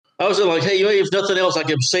I was like, hey, if nothing else, I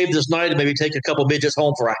can save this night and maybe take a couple midgets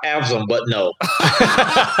home for a halves-em, but no. What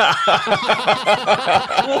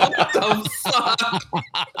the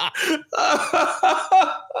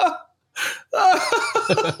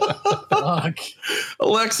fuck?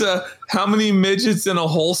 Alexa, how many midgets in a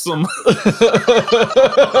wholesome?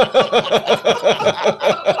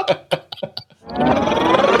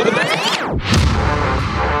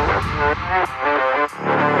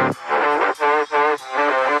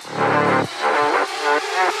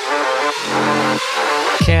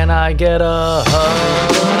 Can I get a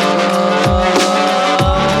hug?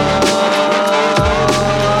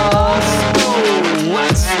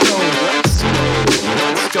 Let's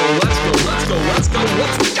go.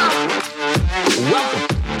 Welcome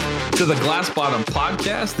to the Glass Bottom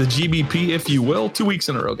Podcast, the GBP, if you will. 2 weeks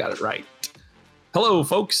in a row, got it right. Hello,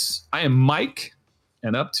 folks. I am Mike,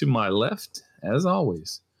 and up to my left, as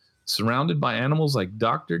always, surrounded by animals like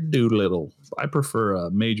Dr. Doolittle. I prefer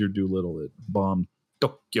Major Doolittle at Bomb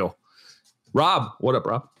Tokyo. Rob, what up,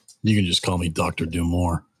 Rob? You can just call me Dr.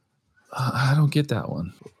 Dumore. I don't get that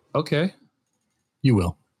one. Okay. You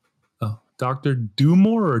will. Oh, Dr.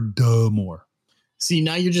 Dumore or Dumore? See,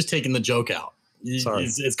 now you're just taking the joke out. Sorry.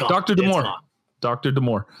 It's gone. Dr. Dumore. Dr.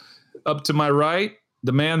 Dumore. Up to my right,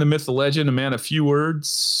 the man, the myth, the legend, a man of few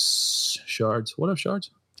words. Shards. What up, Shards?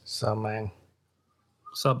 So, man.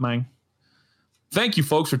 What's up, man? Thank you,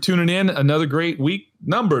 folks, for tuning in. Another great week.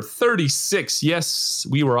 Number 36. Yes,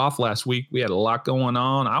 we were off last week. We had a lot going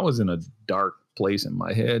on. I was in a dark place in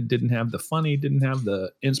my head. Didn't have the funny, didn't have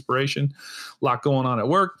the inspiration. A lot going on at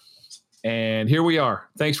work. And here we are.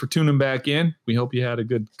 Thanks for tuning back in. We hope you had a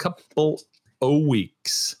good couple of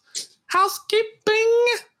weeks. Housekeeping.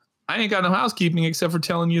 I ain't got no housekeeping except for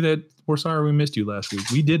telling you that we're sorry we missed you last week.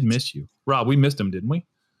 We did miss you. Rob, we missed him, didn't we?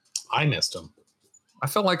 I missed him. I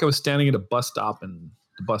felt like I was standing at a bus stop and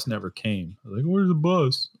the bus never came. I was like, where's the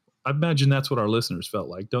bus? I imagine that's what our listeners felt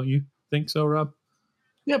like. Don't you think so, Rob?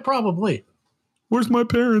 Yeah, probably. Where's my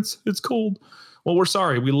parents? It's cold. Well, we're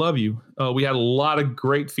sorry. We love you. We had a lot of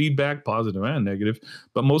great feedback, positive and negative,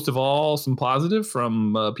 but most of all, some positive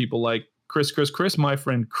from people like Chris, my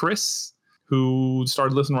friend Chris, who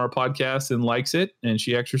started listening to our podcast and likes it, and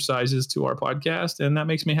she exercises to our podcast, and that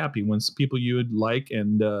makes me happy when people you would like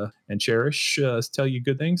and cherish tell you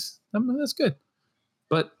good things. I mean, that's good.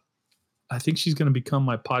 But I think she's going to become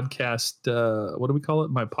my podcast. What do we call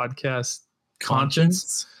it? My podcast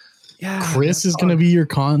conscience. Yeah, Chris is going to be your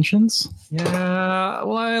conscience. Yeah,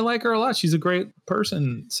 well, I like her a lot. She's a great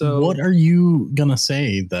person. So, what are you gonna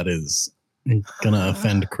say that is gonna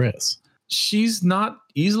offend Chris? She's not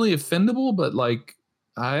easily offendable, but like,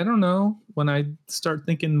 I don't know. When I start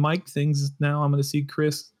thinking Mike things now, I'm going to see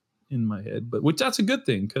Chris in my head, but which that's a good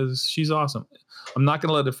thing because she's awesome. I'm not going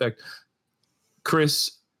to let it affect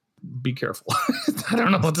Chris. Be careful. I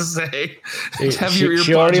don't know what to say.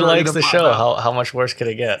 She already likes the show. How much worse could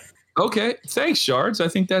it get? Okay. Thanks, Shards. I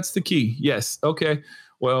think that's the key. Yes. Okay.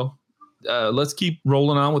 Well, let's keep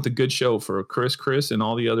rolling on with a good show for Chris, and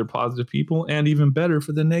all the other positive people, and even better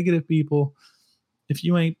for the negative people. If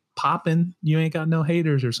you ain't popping, you ain't got no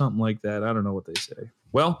haters or something like that. I don't know what they say.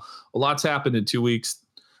 Well, a lot's happened in 2 weeks.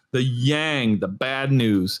 The bad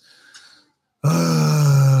news.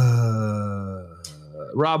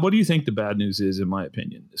 Rob, what do you think the bad news is, in my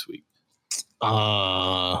opinion, this week?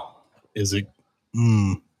 Is it?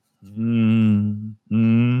 I'm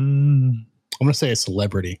gonna say a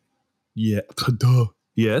celebrity. Yeah. Duh.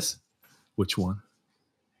 Yes. Which one?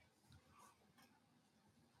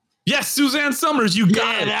 Yes, Suzanne Summers. You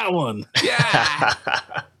got it. That one. Yeah.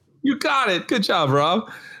 You got it. Good job,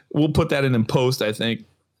 Rob. We'll put that in post, I think.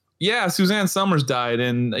 Yeah, Suzanne Summers died.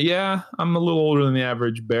 And yeah, I'm a little older than the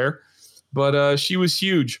average bear. But she was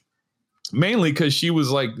huge. Mainly because she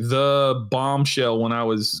was like the bombshell when I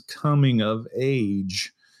was coming of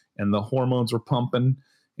age. And the hormones were pumping.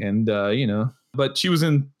 And, but she was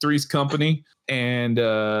in Three's Company, and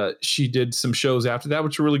she did some shows after that,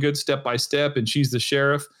 which were really good, Step by Step, and She's the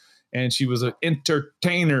Sheriff, and she was an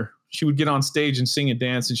entertainer. She would get on stage and sing and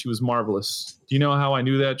dance, and she was marvelous. Do you know how I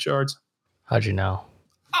knew that, Shards? How'd you know?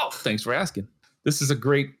 Oh, thanks for asking. This is a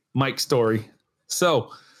great Mike story. So,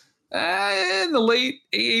 in the late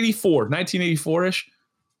 1984-ish,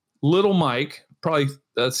 little Mike, probably,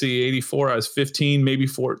 84, I was 15, maybe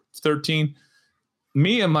 13.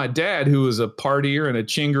 Me and my dad, who was a partier and a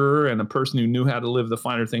chingerer and a person who knew how to live the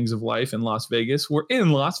finer things of life in Las Vegas, were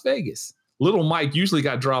in Las Vegas. Little Mike usually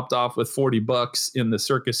got dropped off with $40 in the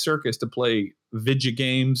circus to play video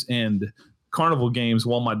games and carnival games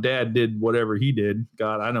while my dad did whatever he did.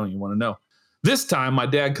 God, I don't even want to know. This time, my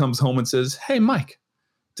dad comes home and says, "Hey, Mike,"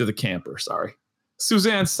 to the camper,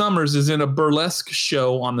 Suzanne Summers is in a burlesque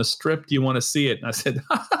show on the Strip. Do you want to see it? And I said,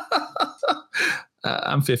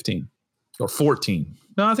 I'm 15 or 14.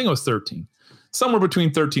 No, I think it was 13. Somewhere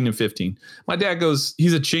between 13 and 15. My dad goes,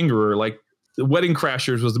 he's a chingerer. Like the Wedding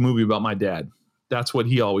Crashers was the movie about my dad. That's what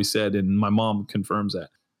he always said. And my mom confirms that.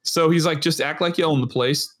 So he's like, just act like you own the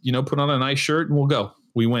place, put on a nice shirt and we'll go.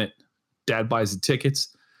 We went. Dad buys the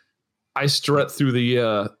tickets. I strut through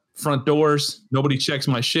the front doors. Nobody checks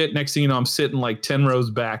my shit. Next thing you know, I'm sitting like 10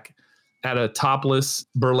 rows back at a topless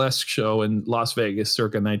burlesque show in Las Vegas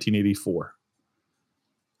circa 1984.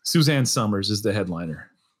 Suzanne Summers is the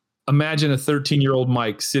headliner. Imagine a 13-year-old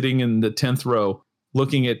Mike sitting in the 10th row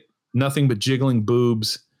looking at nothing but jiggling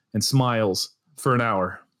boobs and smiles for an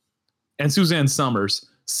hour. And Suzanne Summers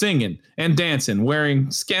singing and dancing,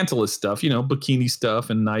 wearing scandalous stuff, bikini stuff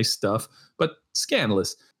and nice stuff, but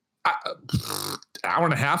scandalous. Hour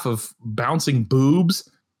and a half of bouncing boobs.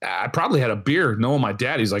 I probably had a beer knowing my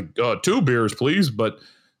dad. He's like, 2 beers, please. But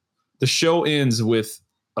the show ends with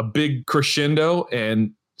a big crescendo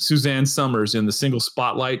and Suzanne Summers in the single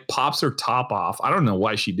spotlight pops her top off. I don't know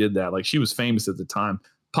why she did that. Like she was famous at the time.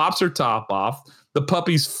 Pops her top off. The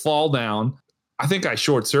puppies fall down. I think I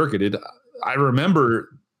short circuited. I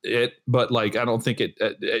remember it, but like, I don't think it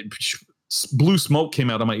blue smoke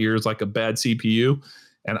came out of my ears like a bad CPU.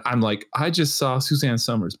 And I'm like, I just saw Suzanne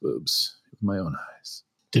Summers' boobs with my own eyes.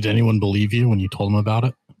 Did anyone believe you when you told them about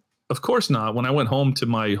it? Of course not. When I went home to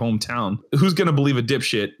my hometown, who's going to believe a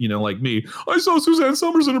dipshit, like me? I saw Suzanne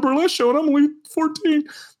Summers in a burlesque show and I'm only 14.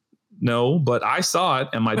 No, but I saw it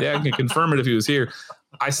and my dad can confirm it if he was here.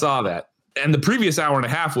 I saw that. And the previous hour and a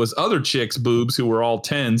half was other chicks' boobs who were all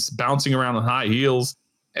 10s bouncing around on high heels.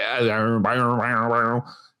 It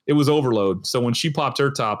was overload. So when she popped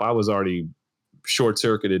her top, I was already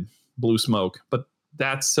short-circuited, blue smoke. But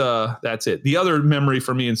that's it. The other memory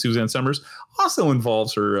for me and Suzanne Summers also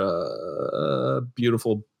involves her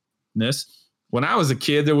beautifulness. When I was a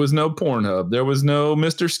kid, there was no Pornhub. There was no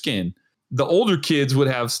Mr. Skin. The older kids would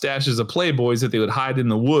have stashes of Playboys that they would hide in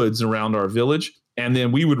the woods around our village. And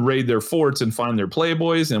then we would raid their forts and find their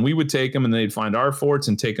Playboys, and we would take them and they'd find our forts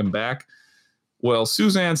and take them back. Well,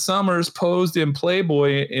 Suzanne Summers posed in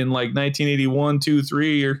Playboy in like 1981, 2,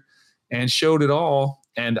 3, and showed it all.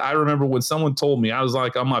 And I remember when someone told me, I was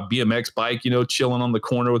like on my BMX bike, chilling on the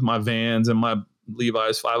corner with my Vans and my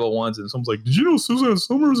Levi's 501s. And someone's like, did you know Suzanne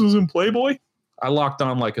Summers was in Playboy? I locked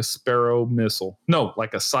on like a Sparrow missile. No,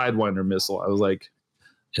 like a Sidewinder missile. I was like,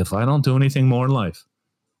 if I don't do anything more in life,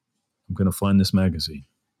 I'm going to find this magazine.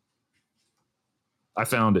 I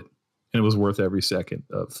found it, and it was worth every second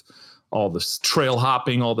of all the trail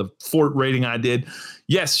hopping, all the fort raiding I did.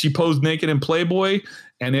 Yes, she posed naked in Playboy,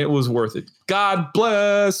 and it was worth it. God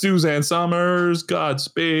bless Suzanne Summers.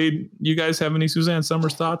 Godspeed. You guys have any Suzanne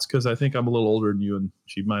Summers thoughts? Because I think I'm a little older than you, and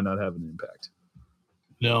she might not have an impact.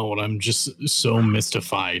 No, and I'm just so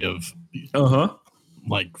mystified of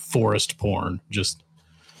like forest porn. Just,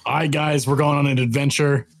 all right, guys, we're going on an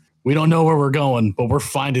adventure. We don't know where we're going, but we're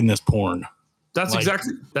finding this porn. That's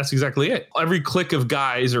exactly it. Every clique of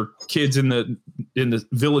guys or kids in the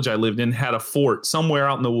village I lived in had a fort somewhere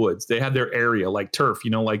out in the woods. They had their area like turf,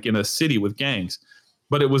 like in a city with gangs,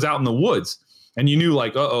 but it was out in the woods. And you knew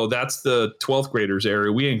like, that's the 12th graders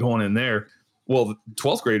area. We ain't going in there. Well, the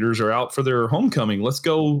 12th graders are out for their homecoming. Let's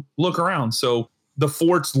go look around. So the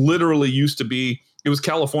forts literally used to be, it was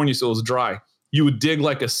California, so it was dry. You would dig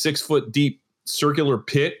like a 6-foot deep circular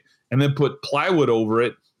pit and then put plywood over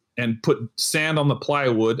it and put sand on the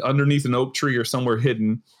plywood underneath an oak tree or somewhere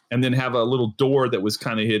hidden, and then have a little door that was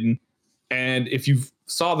kind of hidden. And if you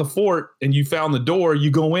saw the fort and you found the door,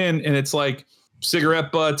 you go in and it's like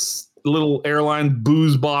cigarette butts, little airline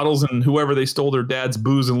booze bottles, and whoever they stole their dad's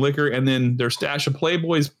booze and liquor, and then their stash of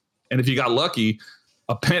Playboys. And if you got lucky,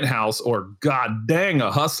 a penthouse, or god dang,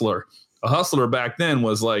 a hustler. A hustler back then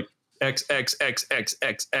was like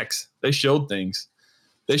XXXXXX. They showed things.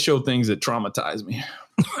 They showed things that traumatized me.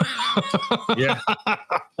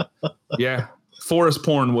 Yeah. Forest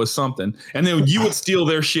porn was something. And then you would steal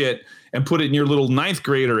their shit and put it in your little 9th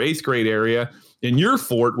grade or 8th grade area in your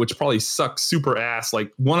fort, which probably sucked super ass.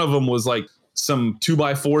 Like one of them was like some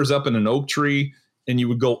 2x4s up in an oak tree, and you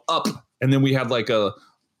would go up, and then we had like a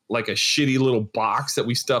shitty little box that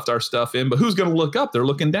we stuffed our stuff in. But who's going to look up? They're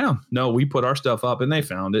looking down. No, we put our stuff up and they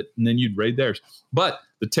found it, and then you'd raid theirs. But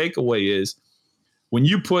the takeaway is, when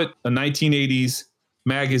you put a 1980s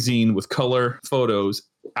magazine with color photos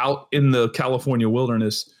out in the California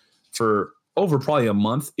wilderness for over probably a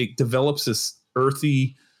month, it develops this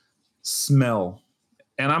earthy smell.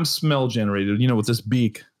 And I'm smell generated, with this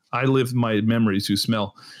beak. I live my memories through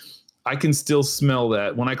smell. I can still smell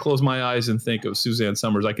that. When I close my eyes and think of Suzanne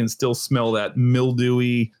Summers, I can still smell that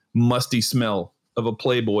mildewy, musty smell of a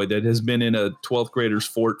Playboy that has been in a 12th grader's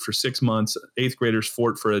fort for 6 months, 8th grader's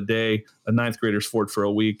fort for a day, a 9th grader's fort for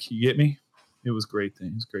a week. You get me? It was a great thing.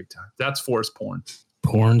 It was a great time. That's forest porn.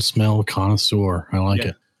 Porn smell connoisseur. I like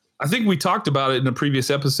it. I think we talked about it in a previous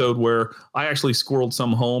episode where I actually squirreled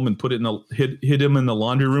some home and put it in hid him in the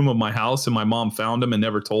laundry room of my house, and my mom found him and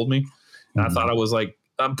never told me. And I thought I was like,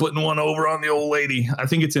 I'm putting one over on the old lady. I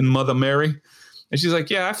think it's in Mother Mary. And she's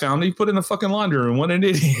like, yeah, I found it. You put it in the fucking laundry room. What an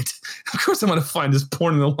idiot. Of course I'm going to find this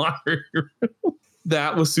porn in the laundry room.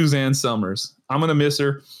 That was Suzanne Summers. I'm going to miss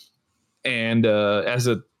her. And as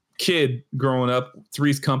a kid growing up,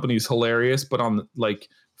 Three's Company is hilarious. But on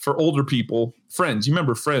for older people, Friends. You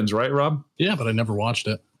remember Friends, right, Rob? Yeah, but I never watched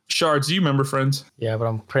it. Shards, do you remember Friends? Yeah, but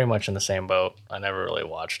I'm pretty much in the same boat. I never really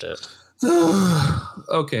watched it.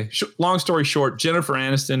 Okay. Long story short, Jennifer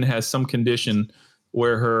Aniston has some condition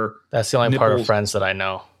where that's the only part of Friends that I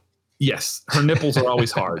know. Yes. Her nipples are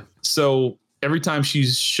always hard. So every time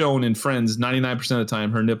she's shown in Friends, 99% of the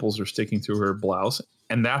time, her nipples are sticking through her blouse.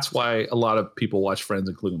 And that's why a lot of people watch Friends,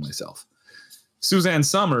 including myself. Suzanne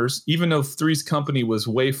Summers, even though Three's Company was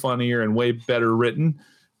way funnier and way better written,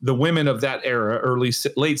 the women of that era,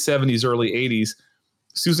 late 70s, early 80s,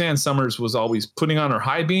 Suzanne Summers was always putting on her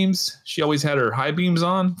high beams. She always had her high beams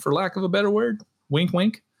on, for lack of a better word. Wink,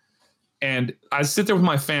 wink. And I sit there with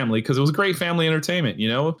my family because it was great family entertainment,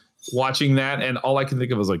 watching that. And all I can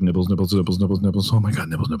think of was like nipples, nipples, nipples, nipples, nipples. Oh my God,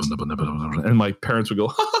 nipples, nipples, nipples, nipples. And my parents would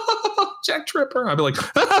go, Jack Tripper. I'd be like,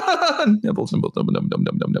 nipples, nipples, nipples, nipples,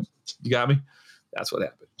 nipples, nipples. You got me? That's what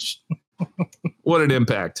happened. What an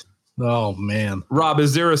impact. Oh man, Rob,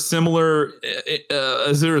 is there a similar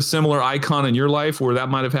icon in your life where that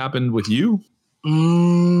might have happened with you?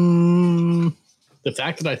 The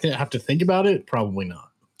fact that I have to think about it, probably not.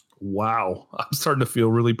 Wow, I'm starting to feel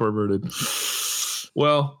really perverted.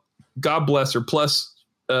 Well, God bless her. Plus,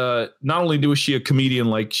 not only was she a comedian,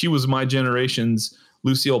 like she was my generation's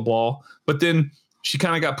Lucille Ball, but then she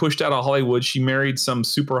kind of got pushed out of Hollywood. She married some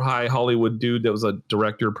super high Hollywood dude that was a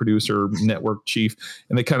director, producer, network chief,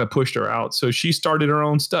 and they kind of pushed her out. So she started her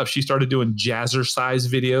own stuff. She started doing jazzercise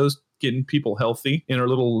videos, getting people healthy in her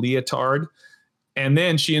little leotard. And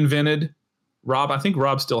then she invented, Rob, I think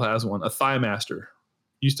Rob still has one, a Thigh Master.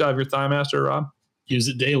 You still have your Thigh Master, Rob? Use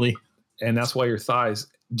it daily. And that's why your thighs.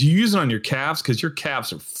 Do you use it on your calves? Because your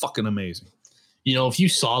calves are fucking amazing. If you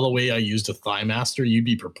saw the way I used a Thigh Master, you'd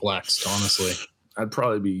be perplexed, honestly. I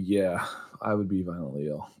would be violently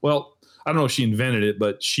ill. Well, I don't know if she invented it,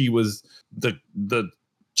 but she was the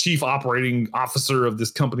chief operating officer of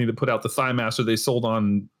this company that put out the Thigh Master. They sold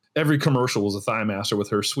on every commercial was a Thigh Master with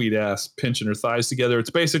her sweet ass pinching her thighs together. It's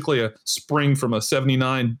basically a spring from a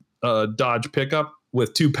 79 Dodge pickup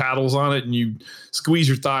with two paddles on it, and you squeeze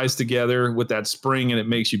your thighs together with that spring, and it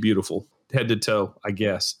makes you beautiful head to toe, I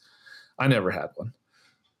guess. I never had one.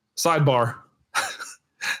 Sidebar.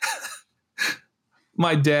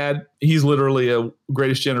 My dad, he's literally a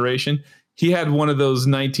Greatest Generation. He had one of those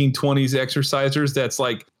 1920s exercisers that's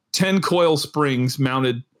like 10 coil springs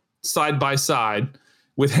mounted side by side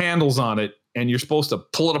with handles on it, and you're supposed to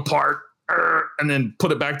pull it apart and then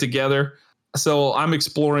put it back together. So I'm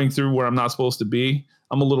exploring through where I'm not supposed to be.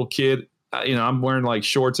 I'm a little kid. I'm wearing like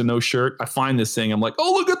shorts and no shirt. I find this thing. I'm like,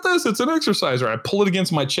 oh, look at this. It's an exerciser. I pull it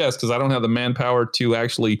against my chest because I don't have the manpower to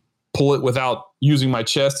actually pull it without using my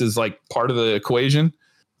chest as like part of the equation.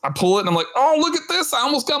 I pull it and I'm like, oh, look at this. I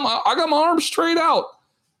got my arm straight out.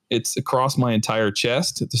 It's across my entire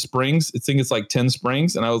chest. The springs, I think it's like 10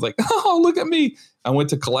 springs. And I was like, oh, look at me. I went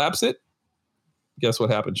to collapse it. Guess what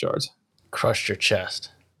happened, Shards? Crushed your chest.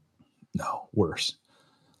 No, worse.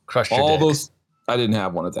 Crushed your dick. I didn't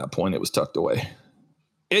have one at that point. It was tucked away.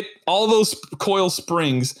 All those coil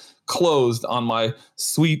springs closed on my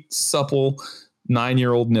sweet, supple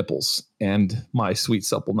 9-year-old nipples and my sweet,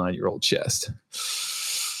 supple 9-year-old chest.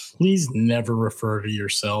 Please never refer to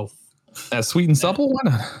yourself as sweet and supple. Why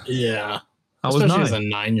not? Yeah, I was especially as a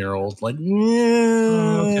 9-year-old. Like, okay.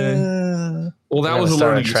 Well, that was a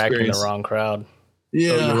learning experience. The wrong crowd.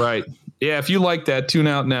 Yeah, you're right. Yeah, if you like that, tune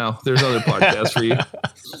out now. There's other podcasts for you.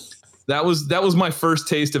 That was my first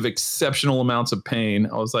taste of exceptional amounts of pain.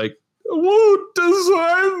 I was like, I won't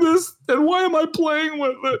design this, and why am I playing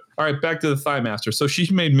with it? All right, back to the Thigh Master. So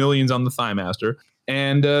she made millions on the Thigh Master,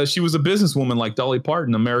 and she was a businesswoman like Dolly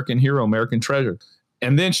Parton, American hero, American treasure.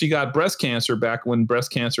 And then she got breast cancer back when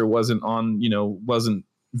breast cancer wasn't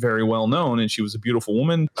very well known, and she was a beautiful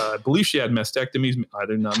woman. I believe she had mastectomies. I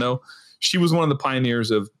do not know. She was one of the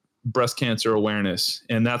pioneers of breast cancer awareness.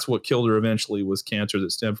 And that's what killed her eventually, was cancer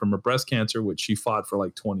that stemmed from her breast cancer, which she fought for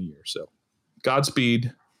like 20 years. So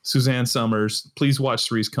Godspeed, Suzanne Summers. Please watch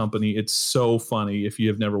Three's Company. It's so funny if you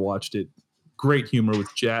have never watched it. Great humor with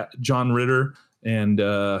John Ritter and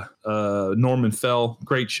Norman Fell.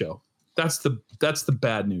 Great show. That's the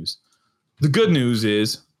bad news. The good news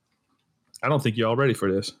is, I don't think you're all ready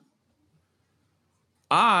for this.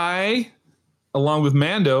 I, along with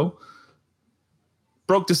Mando,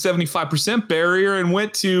 broke the 75% barrier and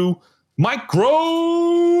went to micro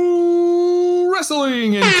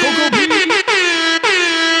wrestling in Cocoa Beach.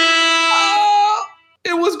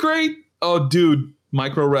 It was great. Oh, dude,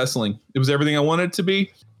 micro wrestling. It was everything I wanted it to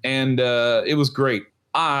be, and it was great.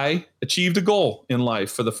 I achieved a goal in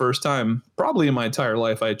life for the first time, probably in my entire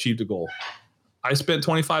life. I achieved a goal. I spent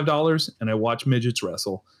 $25 and I watched midgets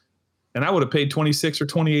wrestle, and I would have paid $26 or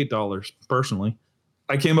 $28 personally.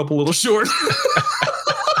 I came up a little short.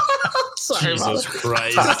 Sorry, Jesus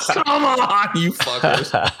Christ. Come on, you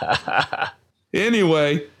fuckers.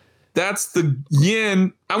 Anyway, that's the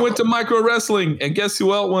yin. I went to micro wrestling, and guess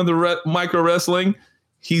who else won the micro wrestling?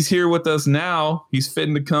 He's here with us now. He's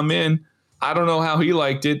fitting to come in. I don't know how he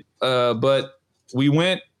liked it, but we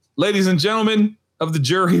went. Ladies and gentlemen of the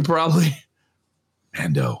jury, probably.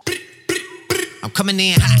 Mando. I'm coming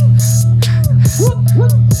in hot.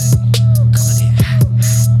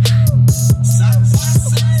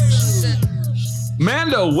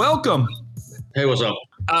 Mando, welcome. Hey, what's up?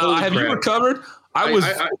 Have you recovered?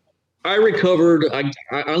 I recovered.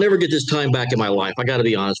 I'll never get this time back in my life. I got to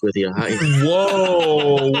be honest with you.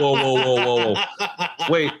 Whoa.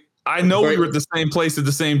 Wait, I know we were at the same place at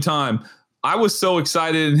the same time. I was so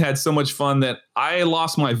excited and had so much fun that I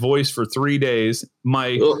lost my voice for 3 days.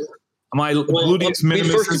 My gluteus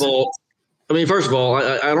minimus. First of all,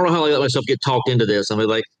 I don't know how I let myself get talked into this. I mean,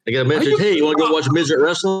 like, I got a message, hey, you want to go watch midget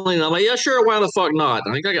wrestling? And I'm like, yeah, sure. Why the fuck not?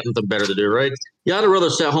 I think I got nothing better to do, right? Yeah, I'd have rather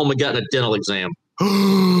sat home and gotten a dental exam.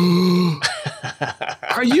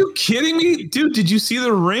 Are you kidding me? Dude, did you see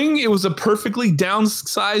the ring? It was a perfectly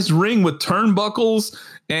downsized ring with turnbuckles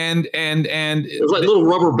and it was like little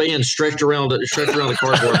rubber bands stretched around the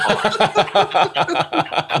cardboard box.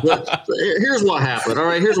 But here's what happened. All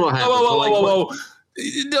right, here's what happened. Whoa.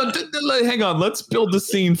 No, hang on. Let's build the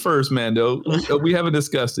scene first, Mando. We haven't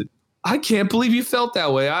discussed it. I can't believe you felt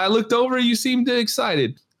that way. I looked over. You seemed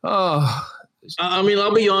excited. Oh, I mean,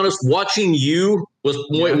 I'll be honest. Watching you was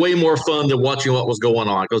way more fun than watching what was going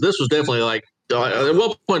on, because this was definitely like at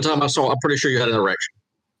one point in time I'm pretty sure you had an erection.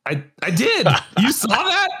 I did. You saw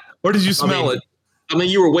that, or did you smell it? I mean,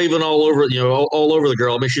 you were waving all over the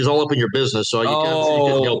girl. I mean, she's all up in your business, so you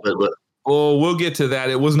can't help it. But we'll get to that.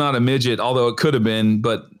 It was not a midget, although it could have been.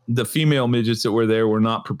 But the female midgets that were there were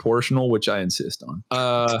not proportional, which I insist on.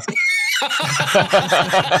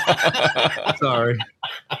 Sorry.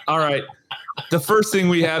 All right. The first thing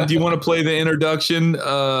we have, do you want to play the introduction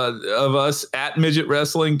of us at Midget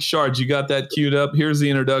Wrestling? Shard, you got that queued up? Here's the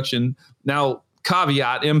introduction. Now,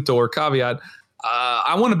 caveat.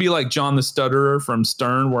 I want to be like John the Stutterer from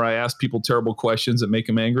Stern, where I ask people terrible questions that make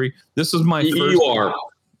them angry. This was my first. You are.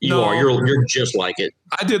 You're just like it.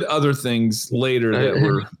 I did other things later that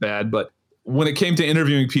were bad, but when it came to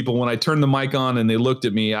interviewing people, when I turned the mic on and they looked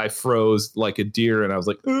at me, I froze like a deer, and I was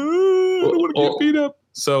like, I don't want to get beat up.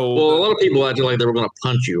 So, a lot of people acted like they were going to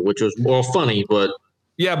punch you, which was funny, but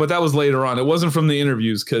yeah, but that was later on. It wasn't from the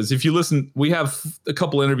interviews, because if you listen, we have a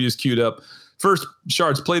couple interviews queued up. First,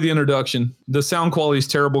 Shards, play the introduction. The sound quality is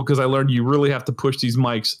terrible because I learned you really have to push these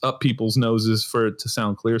mics up people's noses for it to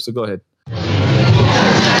sound clear. So go ahead.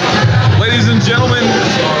 Ladies and gentlemen,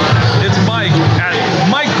 it's Mike at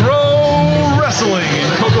Micro Wrestling in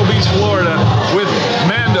Cocoa Beach, Florida, with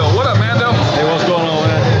Mando. What up, Mando? Hey, what's going on,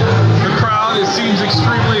 man? The crowd, it seems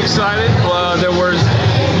extremely excited. There was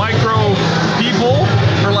micro people,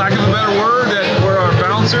 for lack of a better word, that were our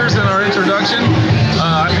bouncers in our introduction.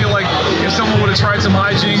 I feel like if someone would have tried some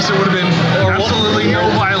hijinks, there would have been absolutely no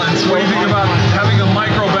violence. What do you think about having a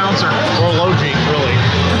micro bouncer? Or low jinx, really.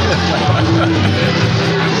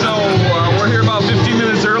 So we're here about 15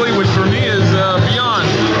 minutes early, which for me is beyond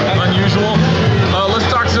unusual. Let's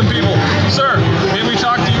talk to some people. Sir, may we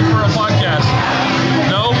talk to you for a podcast?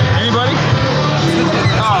 No? Anybody?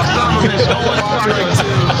 Oh, son of a bitch. No one's talking to us.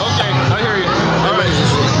 Okay, I hear you. All right.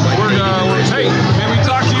 Hey, may we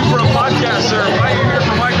talk to you for a podcast, sir? Why are you here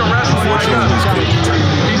for micro wrestling?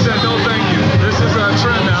 He said no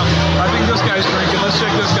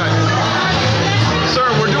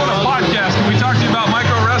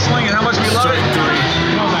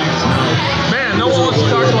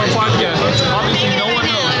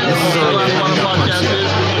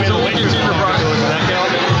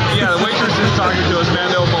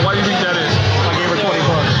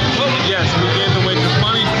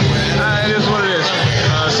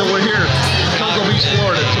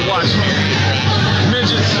to watch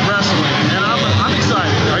midgets wrestling, and I'm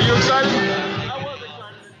excited. Are you excited?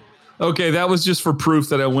 Okay, that was just for proof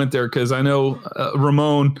that I went there because I know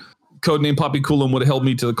Ramon, codename Poppy Coolum, would have held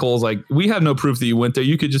me to the coals. Like, we have no proof that you went there.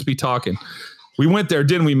 You could just be talking. We went there,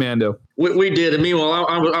 didn't we, Mando? We did, and meanwhile,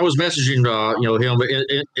 I was messaging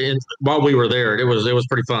him while we were there. It was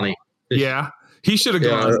pretty funny. Yeah, he should have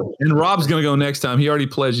gone. And Rob's going to go next time. He already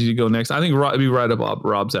pledged you to go next. I think it'd be right up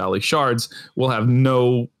Rob's alley. Shards would have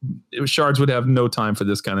no time for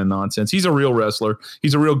this kind of nonsense. He's a real wrestler.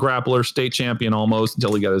 He's a real grappler, state champion almost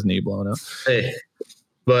until he got his knee blown up. Hey,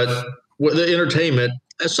 but with the entertainment,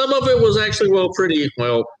 some of it was actually pretty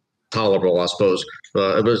tolerable, I suppose.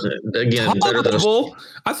 It was again better than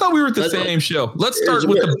I thought we were at the same show. Let's start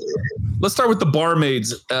with the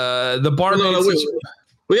barmaids. The barmaids.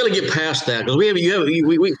 We got to get past that because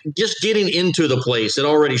we just getting into the place. It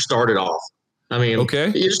already started off. I mean, okay.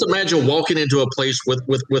 You just imagine walking into a place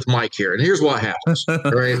with Mike here, and here's what happens.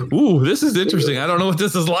 Right? Ooh, this is interesting. I don't know what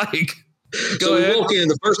this is like. Go ahead. We walk in.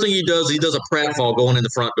 The first thing he does a pratfall going in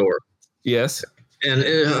the front door. Yes. And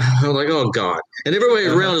I'm like, oh, God. And everybody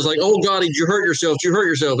around is like, oh, God, did you hurt yourself? Did you hurt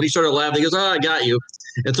yourself? And he started laughing. He goes, I got you.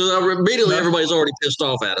 And so immediately everybody's already pissed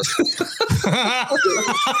off at us.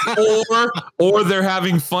 or they're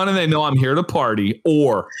having fun and they know I'm here to party.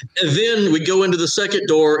 And then we go into the second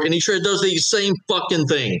door and he does the same fucking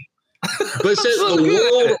thing. But it says the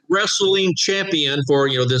World Wrestling Champion for,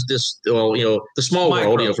 the Small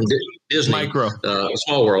World, from Disney. Micro.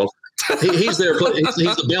 Small World. He's there. He's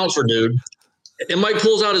the bouncer dude. And Mike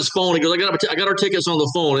pulls out his phone. He goes, I got our tickets on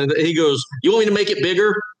the phone. And he goes, you want me to make it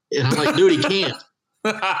bigger? And I'm like, dude, he can't.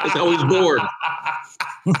 That's how he's bored.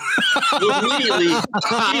 So immediately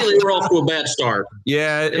we're off to a bad start.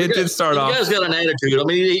 Yeah, it did start off. The guy's got an attitude. I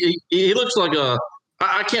mean, he looks like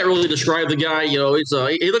I can't really describe the guy. He looks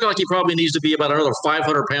like he probably needs to be about another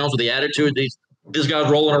 500 pounds with the attitude. This guy's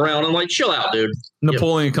rolling around. I'm like, chill out, dude.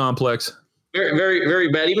 Napoleon complex. Very, very,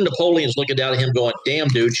 very bad. Even Napoleon's looking down at him going, damn,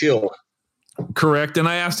 dude, chill. Correct. And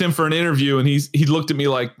I asked him for an interview, and he looked at me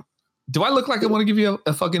like, do I look like I want to give you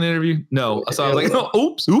a fucking interview? No. So I was like,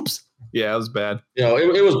 oh, oops. Yeah, it was bad.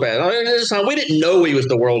 It was bad. We didn't know he was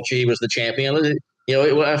the world. He was the champion.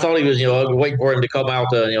 I thought he was, waiting for him to come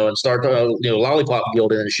out, and start, lollipop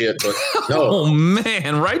gilding and shit. But no. Oh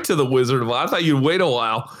man, right to the Wizard of Oz. I thought you'd wait a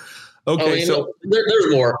while. Okay,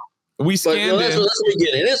 there's more. We scanned that's the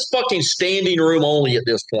beginning. It's fucking standing room only at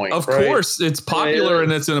this point. Of course, it's popular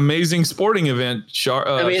and it's an amazing sporting event.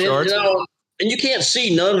 And you can't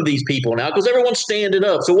see none of these people now because everyone's standing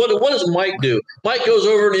up. So what does Mike do? Mike goes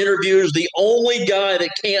over and interviews the only guy that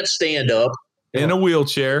can't stand up in a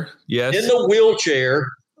wheelchair. Yes, in the wheelchair.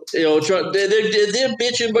 They're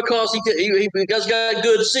bitching because he got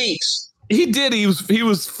good seats. He did. He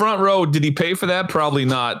was front row. Did he pay for that? Probably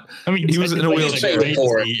not. I mean, he was in a wheelchair.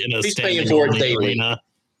 He's paying for it daily.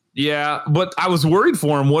 Yeah, but I was worried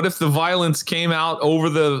for him. What if the violence came out over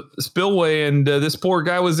the spillway and this poor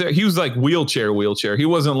guy was there? He was like wheelchair. He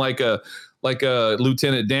wasn't like a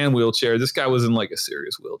Lieutenant Dan wheelchair. This guy was in like a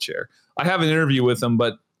serious wheelchair. I have an interview with him,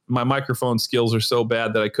 but my microphone skills are so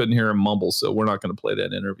bad that I couldn't hear him mumble. So we're not going to play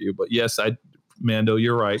that interview. But yes, Mando,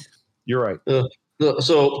 you're right.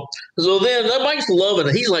 So then Mike's loving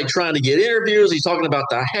it. He's like trying to get interviews. He's talking about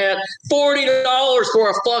the hat. $40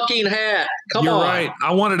 for a fucking hat. Come on. You're right.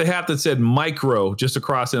 I wanted a hat that said micro just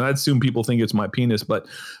across it. And I'd assume people think it's my penis, but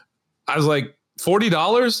I was like,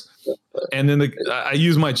 $40? And then I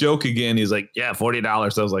used my joke again. He's like, yeah, $40.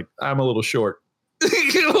 I was like, I'm a little short.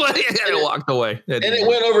 I walked away. And it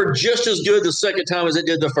went over just as good the second time as it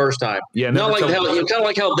did the first time. Yeah, not like how kind of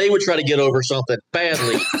like how they would try to get over something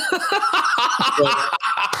badly.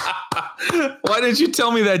 Why didn't you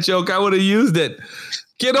tell me that joke? I would have used it.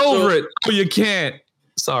 Get over it. Oh, you can't.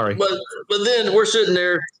 Sorry. But then we're sitting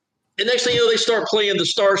there, and next thing you know, they start playing the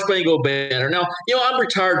Star Spangled Banner. Now, I'm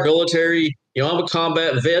retired military. I'm a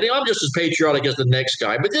combat vet. I'm just as patriotic as the next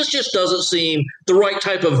guy. But this just doesn't seem the right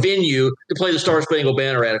type of venue to play the Star Spangled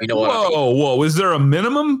Banner at, if you know what I mean. Whoa. Is there a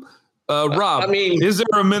minimum? Rob, is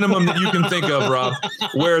there a minimum that you can think of, Rob,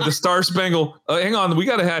 where the Star Spangled hang on, we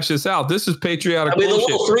got to hash this out. This is patriotic bullshit. The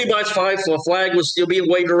little 3x5 flag was still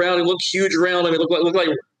being waved around. It looked huge around him. It looked like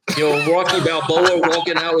Rocky Balboa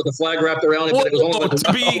walking out with the flag wrapped around him. But it was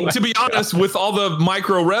to be honest, with all the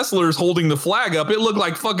micro wrestlers holding the flag up, it looked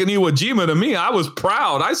like fucking Iwo Jima to me. I was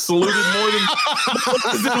proud. I saluted more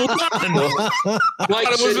than one.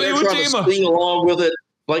 Like sitting there trying to sing along with it.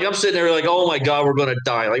 Like, I'm sitting there like, oh, my God, we're going to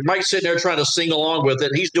die. Like, Mike's sitting there trying to sing along with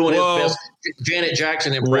it. He's doing his best Janet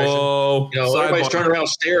Jackson impression. Everybody's turning around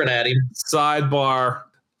staring at him. Sidebar.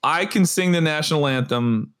 I can sing the national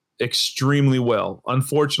anthem extremely well.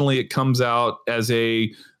 Unfortunately, it comes out as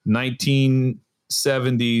a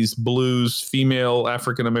 1970s blues female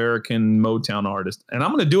African-American Motown artist. And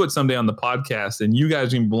I'm going to do it someday on the podcast, and you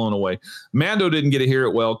guys are going to be blown away. Mando didn't get to hear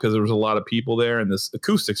it well because there was a lot of people there and this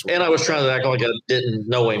acoustics. And I was trying to act like I didn't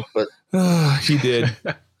know him, but he did.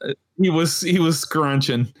 He was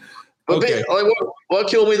scrunching. Okay. What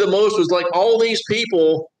killed me the most was like all these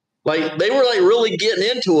people, like they were like really getting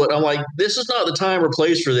into it. I'm like, this is not the time or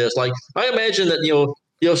place for this. Like I imagine that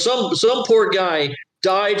some poor guy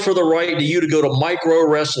died for the right to you to go to micro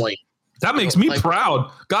wrestling. That makes me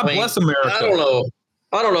proud. God bless America. I don't know.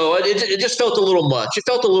 It just felt a little much. It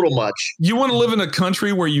felt a little much. You want to live in a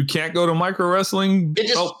country where you can't go to micro wrestling? It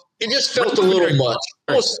just felt a little much.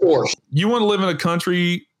 It was forced. You want to live in a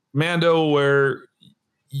country, Mando, where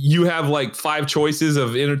you have like 5 choices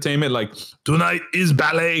of entertainment, like tonight is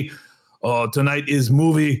ballet, tonight is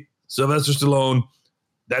movie, Sylvester Stallone.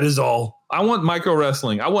 That is all. I want micro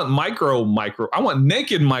wrestling. I want micro. I want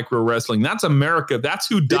naked micro wrestling. That's America. That's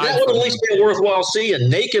who died. That would at least be worthwhile seeing.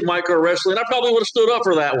 Naked micro wrestling. I probably would have stood up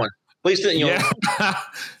for that one. At least, Yeah.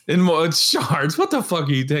 And Shards, what the fuck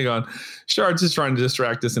are you taking on? Shards is trying to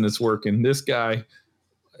distract us, and it's working. This guy,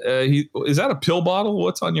 is that a pill bottle?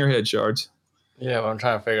 What's on your head, Shards? Yeah, well, I'm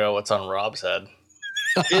trying to figure out what's on Rob's head.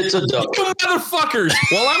 It's a duck. You motherfuckers.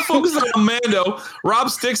 While I'm focusing on Mando, Rob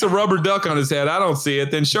sticks a rubber duck on his head. I don't see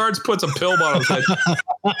it. Then Shards puts a pill bottle on his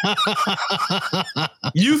head.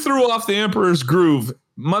 You threw off the Emperor's groove.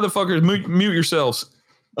 Motherfuckers, mute yourselves.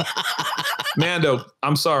 Mando,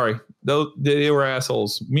 I'm sorry. They were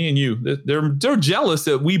assholes. Me and you. They're jealous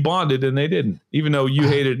that we bonded and they didn't, even though you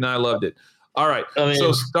hated it and I loved it. All right.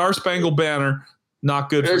 So Star Spangled Banner.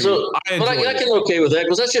 Not good for you. I can okay with that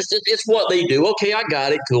because that's just it's what they do. Okay, I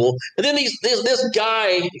got it, cool. And then this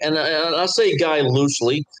guy, and I say guy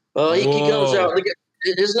loosely, he comes out.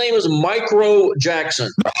 His name is Micro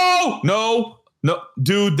Jackson. No,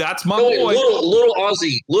 dude, that's my boy. Little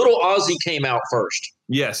Ozzy came out first.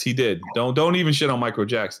 Yes, he did. Don't even shit on Micro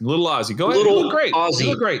Jackson. Little Ozzy, go ahead. Little great. Ozzy, you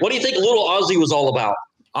look great. What do you think Little Ozzy was all about?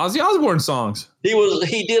 Ozzy Osbourne songs. He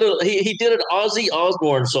did an Ozzy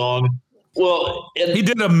Osbourne song. Well, and he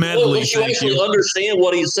did a medley. Once you actually understand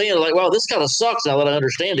what he's saying, like, wow, this kind of sucks now that I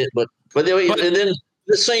understand it. But and then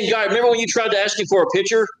the same guy. Remember when you tried to ask him for a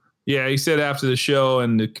picture? Yeah, he said after the show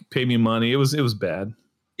and to pay me money. It was bad.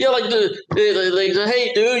 Yeah, like they said,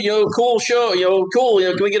 hey, dude, cool show, cool,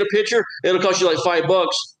 can we get a picture? It'll cost you like $5.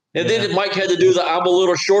 And then Mike had to do the "I'm a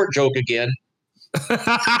little short" joke again.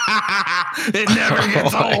 It never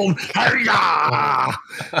gets old.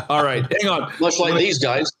 All right, hang on. Much like these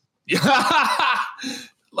guys.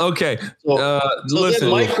 Okay. So listen.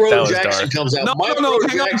 Then Micro Jackson comes out. No,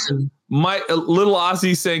 Jackson. Little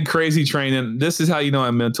Ozzy sang "Crazy Train," and this is how you know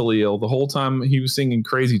I'm mentally ill. The whole time he was singing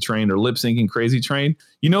 "Crazy Train" or lip syncing "Crazy Train."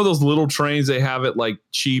 You know those little trains they have at like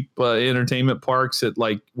cheap entertainment parks at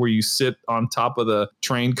like where you sit on top of the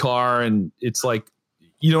train car and it's like,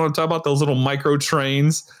 you know what I'm talking about? Those little micro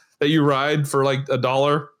trains that you ride for like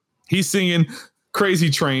 $1. He's singing "Crazy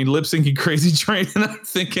Train," lip syncing "Crazy Train," and I'm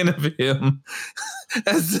thinking of him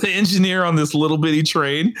as the engineer on this little bitty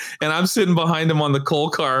train, and I'm sitting behind him on the coal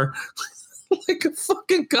car like a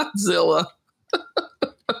fucking Godzilla.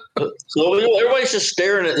 So everybody's just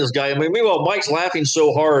staring at this guy. I mean, meanwhile, Mike's laughing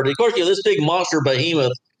so hard. Of course, this big monster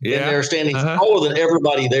behemoth in there standing taller than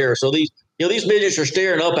everybody there. So these midgets are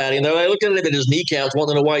staring up at him. They're looking at him at his kneecaps,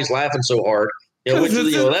 wanting to know why he's laughing so hard. That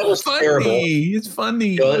was funny. Terrible. It's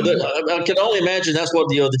funny. I can only imagine that's what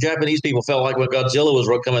the Japanese people felt like when Godzilla was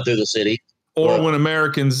coming through the city, or when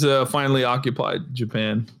Americans finally occupied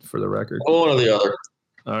Japan. For the record, one or the other.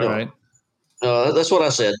 All right, that's what I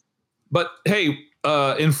said. But hey,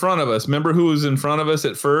 in front of us, remember who was in front of us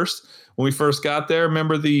at first when we first got there?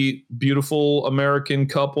 Remember the beautiful American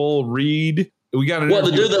couple, Reed? We got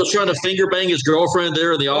the dude that was trying to finger bang his girlfriend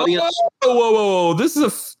there in the audience. Whoa! This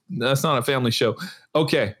is that's not a family show.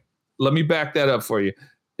 Okay, let me back that up for you.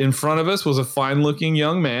 In front of us was a fine-looking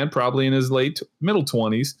young man, probably in his middle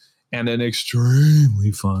 20s, and an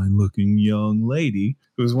extremely fine-looking young lady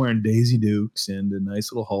who was wearing Daisy Dukes and a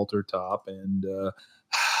nice little halter top. And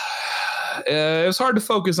it was hard to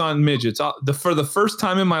focus on midgets. For the first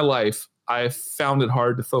time in my life, I found it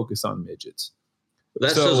hard to focus on midgets.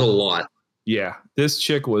 That says a lot. Yeah, this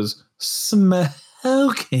chick was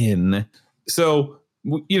smoking. So,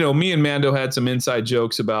 me and Mando had some inside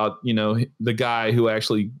jokes about, the guy who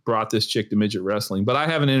actually brought this chick to midget wrestling. But I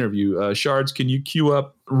have an interview. Shards, can you cue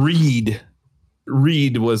up Reed?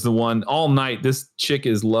 Reed was the one all night. This chick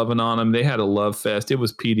is loving on him. They had a love fest. It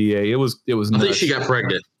was PDA. It was I think she got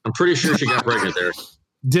pregnant. I'm pretty sure she got pregnant there.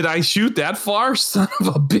 Did I shoot that far? Son of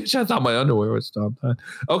a bitch. I thought my underwear was stopped.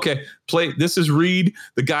 Okay, play. This is Reed,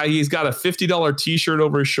 the guy. He's got a $50 t-shirt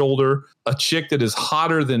over his shoulder, a chick that is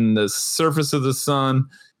hotter than the surface of the sun,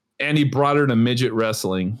 and he brought her to midget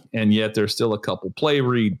wrestling, and yet there's still a couple. Play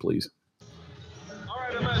Reed, please. All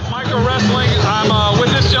right, I'm at Micro Wrestling. I'm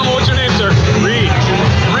with this gentleman. What's your name, sir? Reed.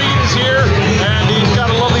 Reed is here, and he's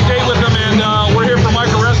got a lovely date with him, and we're here for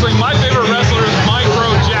Micro Wrestling. My favorite wrestler is Micro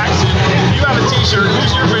Jackson. You have a t-shirt.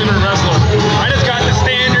 Who's your favorite wrestler? I just got the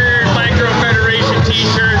standard Micro Federation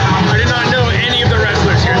t-shirt. I did not know any of the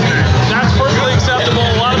wrestlers here today. That's perfectly acceptable.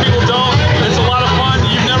 A lot of people don't. It's a lot of fun.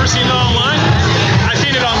 You've never seen it online? I've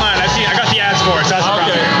seen it online. I got the ads for it. So that's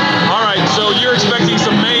okay. All right. So you're expecting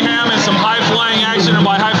some mayhem and some high-flying action, and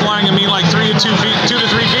by high-flying I mean like 2 to 3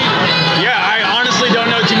 feet? Yeah, I honestly don't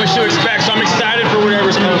know too much to expect, so I'm excited for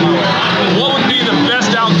whatever's coming my way. What would be the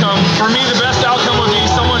best outcome? For me, the best outcome would be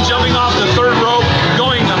someone jumping off the third rope,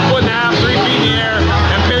 going a foot and a half, 3 feet in the air,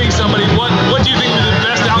 and pinning somebody. What do you think would be the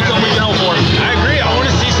best outcome we can hope for? I agree. I want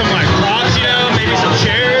to see some like props, maybe some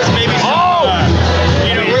chairs, maybe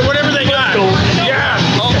some, whatever they got. Yeah.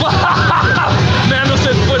 Oh. Mando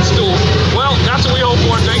said footstools. Well, that's what we hope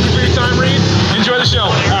for. Thank you for your time, Reed. Enjoy the show.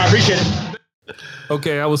 I appreciate it.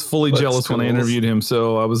 Okay, I was fully jealous when I interviewed him,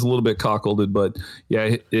 so I was a little bit cockled. But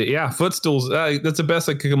yeah, footstools. That's the best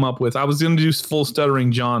I could come up with. I was going to do full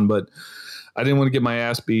stuttering John, but I didn't want to get my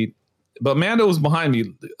ass beat. But Mando was behind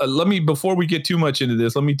me. Before we get too much into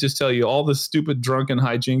this, let me just tell you all the stupid drunken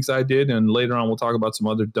hijinks I did, and later on we'll talk about some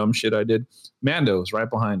other dumb shit I did. Mando's right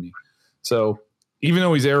behind me. So even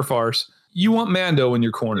though he's air farce, you want Mando in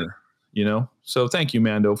your corner, So thank you,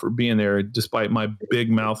 Mando, for being there despite my big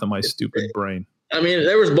mouth and my stupid brain. I mean,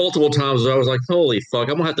 there was multiple times where I was like, holy fuck,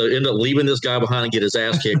 I'm going to have to end up leaving this guy behind and get his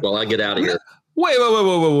ass kicked while I get out of here. Wait.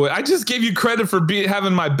 I just gave you credit for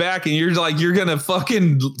having my back, and you're like, you're going to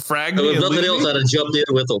fucking frag me. There was nothing else I'd have jumped in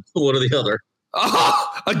with one or the other. Oh,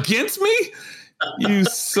 against me? You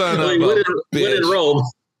son of a bitch. When in Rome.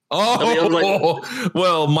 Oh,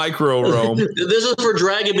 well, Micro Rome. This is for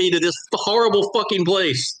dragging me to this horrible fucking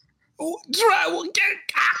place.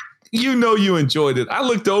 You enjoyed it. I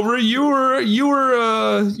looked over.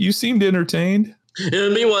 You seemed entertained.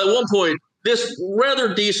 And meanwhile, at one point, this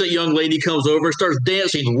rather decent young lady comes over and starts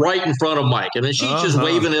dancing right in front of Mike. And then she's just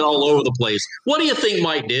waving it all over the place. What do you think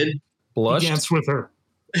Mike did? Blushed? He danced with her.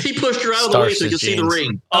 He pushed her out of the way so you could see the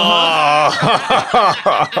ring.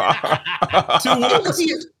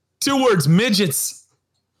 Two words, midgets.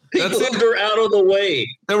 He moved her out of the way.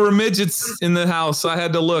 There were midgets in the house. I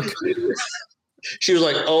had to look. She was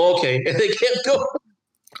like, oh, okay. And they kept going.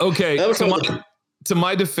 Okay. To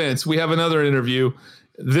my defense, we have another interview.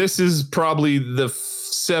 This is probably the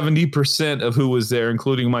 70% of who was there,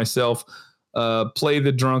 including myself. Play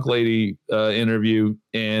the drunk lady interview,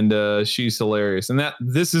 and she's hilarious. And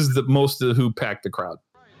this is the most of who packed the crowd.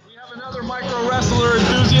 We have another micro wrestler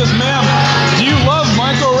enthusiast, ma'am. Do you love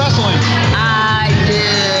micro wrestling? I do.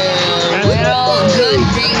 Little good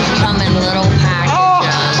things come in little packages.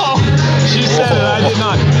 She said it. I did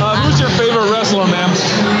not. Who's your favorite wrestler, ma'am?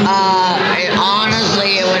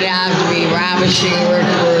 Honestly, it would have to be Ravishing Rick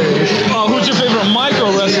Rude. Oh, who's your favorite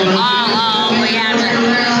micro wrestler? We have to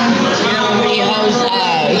be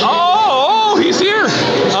Jose. Oh, he's here.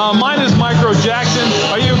 Mine is Micro Jackson.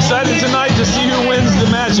 Are you excited tonight to see who wins the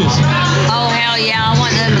matches? Oh, hell yeah. I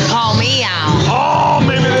want them to call me out. Oh,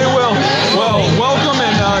 maybe they will. Well, welcome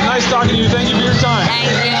and nice talking to you. Thank you for your time.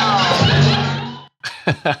 Thank you.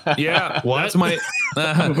 Yeah, that's my.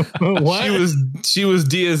 What? She was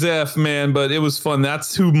DSF, man, but it was fun.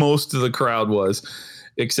 That's who most of the crowd was,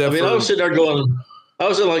 except. I was sitting there going. I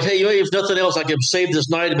was like, hey, if nothing else, I could save this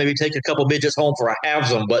night and maybe take a couple midgets home for a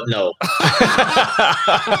halves-em, but no.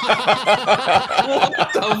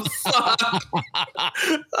 What the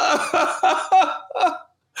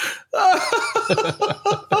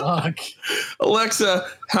fuck? Alexa,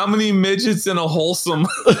 how many midgets in a wholesome?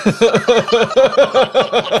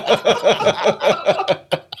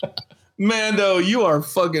 Mando, you are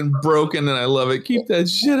fucking broken, and I love it. Keep that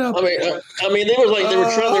shit up. Oh, I mean, they were like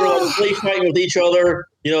play fighting with each other.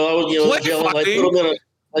 I was yelling, like put them in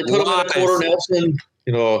a quarter Nelson.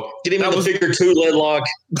 Get him in the figure 2 lead lock.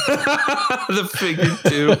 The figure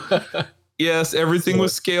 2. Yes, everything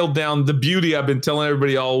was scaled down. The beauty I've been telling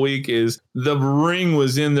everybody all week is the ring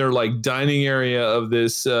was in their dining area of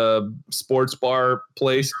this sports bar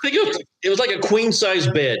place. I think it was like a queen size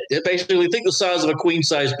bed. Basically, think the size of a queen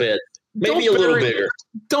size bed. Maybe a little bigger.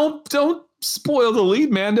 Don't spoil the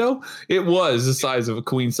lead, Mando. It was the size of a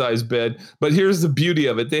queen size bed, but here's the beauty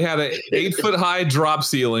of it. They had a 8-foot high drop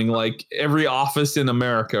ceiling, like every office in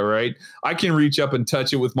America, right? I can reach up and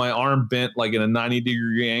touch it with my arm bent like in a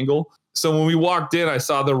 90-degree angle. So when we walked in, I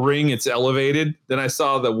saw the ring, it's elevated. Then I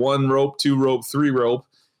saw the 1 rope, 2 rope, 3 rope.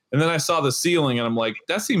 And then I saw the ceiling and I'm like,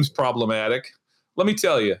 that seems problematic. Let me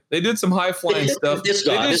tell you, they did some high flying stuff.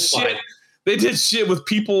 They did shit with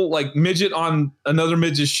people like midget on another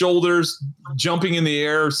midget's shoulders, jumping in the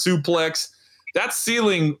air, suplex. That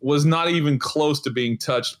ceiling was not even close to being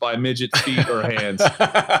touched by midget feet or hands.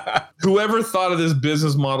 Whoever thought of this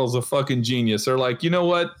business model is a fucking genius. They're like, you know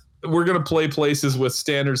what? We're gonna play places with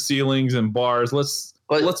standard ceilings and bars. Let's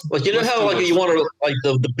you know how like you want to like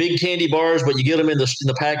the big candy bars, but you get them in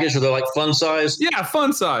the package, so they're like fun size. Yeah,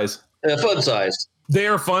 fun size. Fun size. They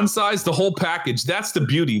are fun size, the whole package. That's the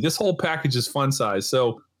beauty. This whole package is fun size.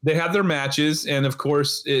 So they had their matches, and of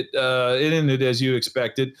course, it ended as you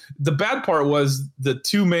expected. The bad part was the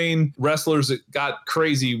 2 main wrestlers that got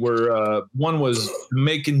crazy were one was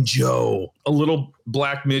Jamaican Joe, a little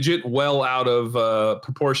black midget, well out of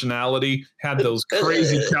proportionality, had those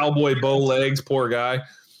crazy cowboy bow legs. Poor guy.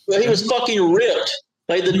 Well, he was fucking ripped.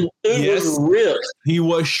 Like the dude was ripped. He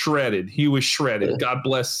was shredded. God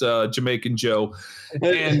bless Jamaican Joe.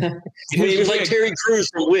 And he was like Terry Crews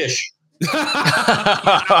from Wish. No.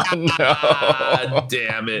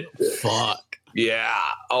 Damn it. Fuck. Yeah.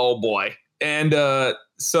 Oh boy. And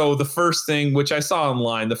so the first thing, which I saw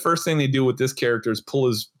online, the first thing they do with this character is pull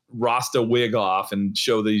his Rasta wig off and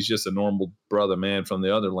show that he's just a normal brother man from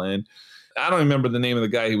the other land. I don't remember the name of the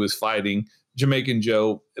guy he was fighting. Jamaican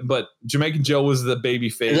Joe, but Jamaican Joe was the baby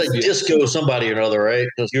face. Like Disco somebody or another, right?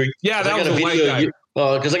 Yeah, that was a white guy.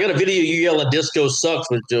 Because I got a video you yelling "Disco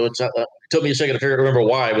sucks," which took me a second to remember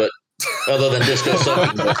why, but other than Disco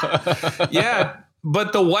sucks. Yeah,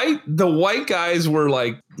 but the white guys were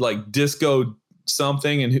like Disco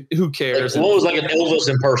something, and who cares? Like, one was like an Elvis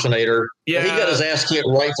impersonator. Yeah, he got his ass kicked,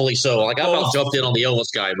 rightfully so. Like I about jumped in on the Elvis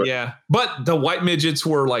guy, but yeah, but the white midgets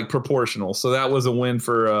were like proportional, so that was a win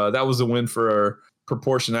for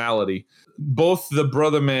proportionality. Both the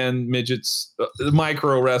brother man midgets, the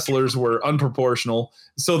micro wrestlers, were unproportional,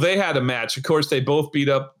 so they had a match. Of course, they both beat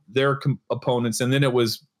up their opponents, and then it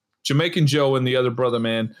was Jamaican Joe and the other brother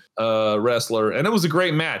man wrestler, and it was a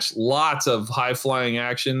great match. Lots of high flying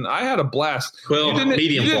action. I had a blast. Well, you didn't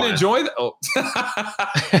enjoy that? Oh,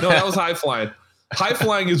 no, that was high flying. High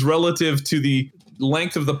flying is relative to the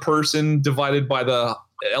length of the person divided by the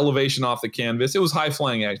elevation off the canvas. It was high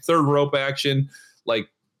flying action, 3rd rope action, like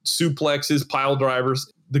suplexes, pile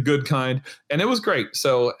drivers, the good kind, and it was great.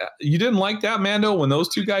 So you didn't like that, Mando, when those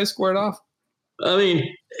 2 guys squared off? I mean,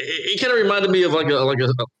 it kind of reminded me of like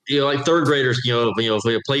 3rd graders,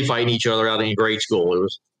 play fighting each other out in grade school.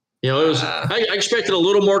 I expected a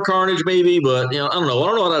little more carnage maybe, but I don't know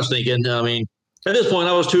what I was thinking. I mean, at this point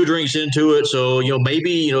I was 2 drinks into it. So,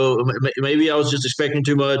 maybe I was just expecting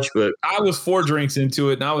too much, but I was 4 drinks into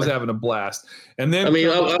it and I was having a blast. And then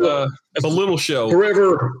the little show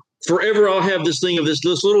Forever, I'll have this thing of this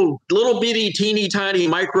little bitty, teeny tiny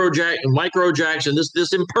Micro Jackson,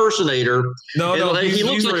 this impersonator. No, he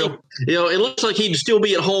looks like real. It looks like he'd still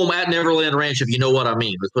be at home at Neverland Ranch, if you know what I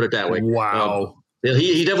mean. Let's put it that way. Wow.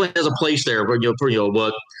 He definitely has a place there, but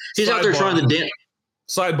he's out there trying to dance.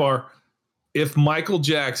 Sidebar: if Michael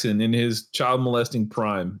Jackson in his child molesting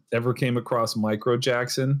prime ever came across Micro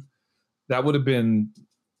Jackson, that would have been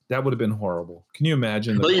horrible. Can you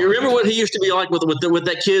imagine? Well, you remember what he used to be like with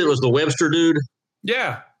that kid? It was the Webster dude.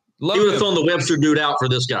 Yeah, he would have thrown the Webster dude out for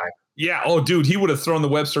this guy. Yeah. Oh, dude, he would have thrown the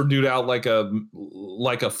Webster dude out like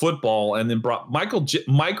a football, and then brought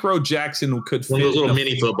Micro Jackson could fit one of those little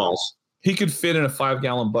mini footballs. He could fit in a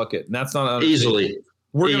 5-gallon bucket, and that's not easily.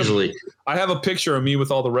 I have a picture of me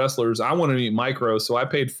with all the wrestlers. I wanted to meet Micro, so I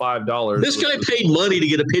paid $5. This guy paid money to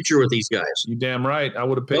get a picture with these guys. You damn right. I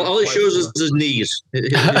would have paid. All he shows is his knees.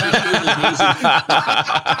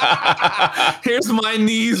 Here's my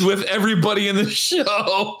knees with everybody in the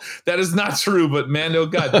show. That is not true, but Mando,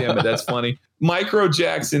 goddamn it, that's funny. Micro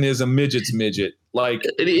Jackson is a midget's midget. Like,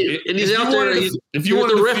 and he's out there. If you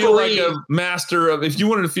wanted to feel like a master of, if you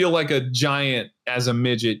wanted to feel like a giant as a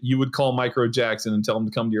midget, you would call Micro Jackson and tell him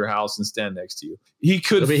to come to your house and stand next to you. He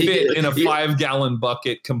could fit in a 5-gallon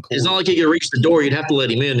bucket completely. It's not like he could reach the door. You'd have to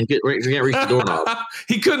let him in. You can't reach the doorknob.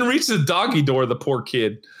 He couldn't reach the doggy door, the poor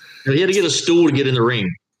kid. He had to get a stool to get in the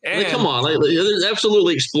ring. And come on, they're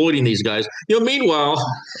absolutely exploiting these guys. Meanwhile,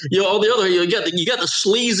 on the other hand, you got the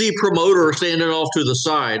sleazy promoter standing off to the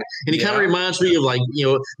side, and he kind of reminds me of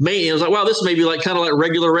it was like, wow, this may be kind of like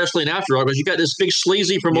regular wrestling after all, because you got this big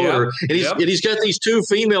sleazy promoter, and he's got these two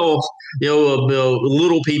female,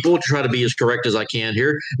 little people, to try to be as correct as I can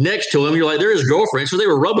here, next to him. You're like, they're his girlfriend, so they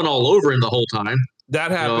were rubbing all over him the whole time.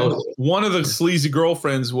 That happened. One of the sleazy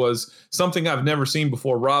girlfriends was something I've never seen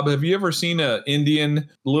before. Rob, have you ever seen an Indian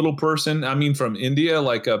little person? I mean, from India,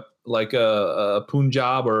 like a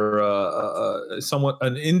Punjab or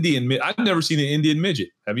an Indian. I've never seen an Indian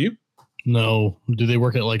midget. Have you? No. Do they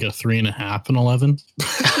work at like a 3.5 and 11?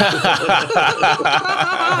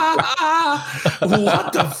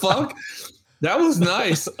 What the fuck? That was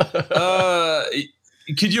nice.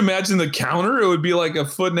 Could you imagine the counter? It would be like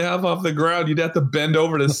 1.5 feet off the ground. You'd have to bend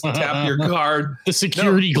over to tap your card. The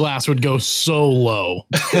security glass would go so low.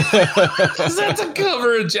 Is that to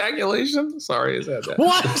cover ejaculation? Sorry, is that?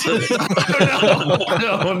 What?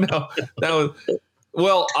 No. That was,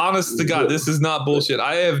 well, honest to God, this is not bullshit.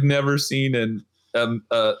 I have never seen a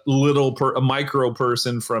micro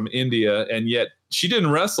person from India, and yet she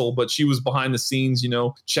didn't wrestle, but she was behind the scenes,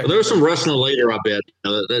 checking. There was some wrestling later, I bet.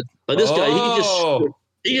 This guy,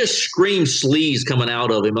 he just screams sleaze coming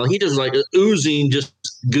out of him. He just oozing just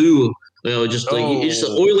goo. He's just the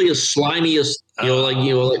oiliest, slimiest.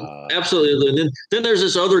 Absolutely. And then there's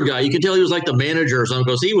this other guy. You can tell he was like the manager or something,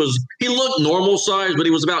 because he looked normal size, but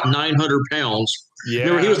he was about 900 pounds. Yeah,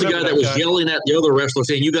 remember, he was the guy that was yelling at the other wrestler,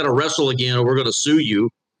 saying, "You got to wrestle again, or we're going to sue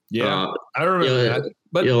you." Yeah, I remember that.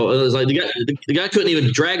 But it was like the guy couldn't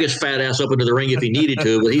even drag his fat ass up into the ring if he needed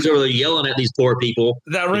to, but he's over there yelling at these poor people.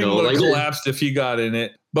 That ring would have collapsed if he got in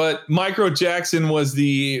it. But Micro Jackson was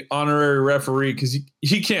the honorary referee, because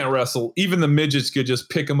he can't wrestle. Even the midgets could just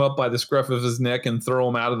pick him up by the scruff of his neck and throw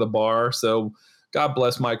him out of the bar. So God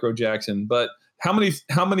bless Micro Jackson. But how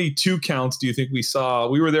many 2 counts do you think we saw?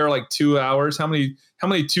 We were there like 2 hours. How many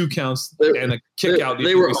 2 counts and a kick out do you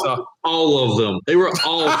think we saw? All of them. They were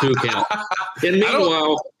all 2 count. And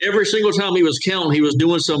meanwhile, every single time he was counting, he was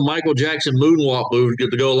doing some Michael Jackson moonwalk move to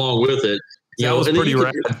go along with it. That was pretty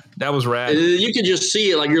rad. That was rad. And you can just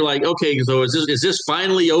see it, you're like, okay, so is this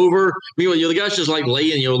finally over? Meanwhile, the guy's just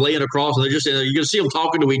laying across, and they're just you can see them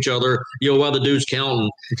talking to each other, while the dude's counting.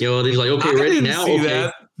 And he's like, okay, ready now. Okay.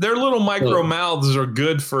 That. Their little micro mouths are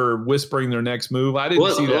good for whispering their next move. I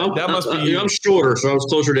didn't see that. That must be you. I'm shorter, so I was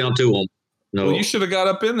closer down to him. No. Well, you should have got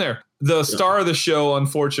up in there. The star of the show,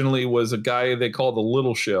 unfortunately, was a guy they call the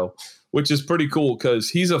Little Show, which is pretty cool because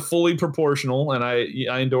he's a fully proportional, and I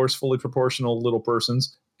endorse fully proportional little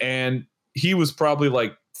persons. And he was probably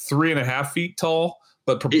like 3.5 feet tall,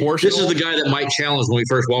 but proportional. This is the guy that Mike challenged when we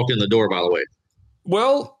first walked in the door, by the way.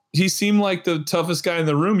 Well, he seemed like the toughest guy in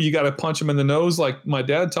the room. You got to punch him in the nose like my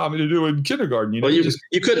dad taught me to do in kindergarten. Well, you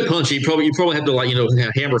couldn't punch. You probably have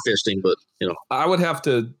to hammer fisting, but I would have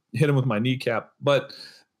to hit him with my kneecap. But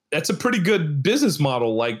that's a pretty good business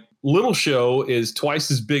model. Like Little Show is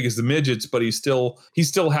twice as big as the midgets, but he's still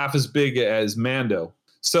half as big as Mando.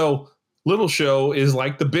 So Little Show is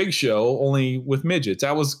like the Big Show, only with midgets.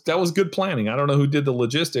 That was good planning. I don't know who did the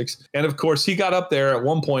logistics. And of course, he got up there at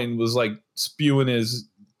one point and was like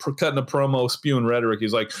cutting a promo, spewing rhetoric.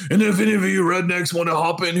 He's like, and if any of you rednecks want to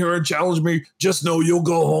hop in here and challenge me, just know you'll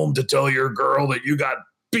go home to tell your girl that you got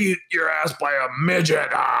beat your ass by a midget.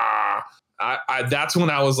 That's when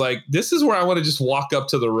I was like, this is where I want to just walk up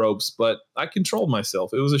to the ropes, but I controlled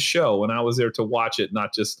myself. It was a show, and I was there to watch it,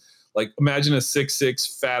 not just imagine a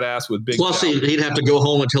 6'6" fat ass with big. Plus, he'd have to go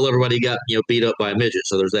home until everybody got beat up by a midget.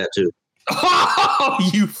 So there's that too. Oh,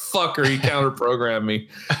 you fucker! He counter-programmed me.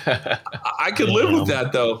 I could live with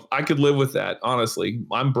that, though. I could live with that. Honestly,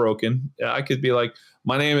 I'm broken. I could be like,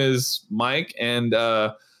 my name is Mike, and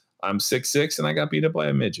I'm 6'6", and I got beat up by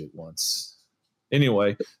a midget once.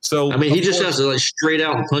 Anyway, so he just has to straight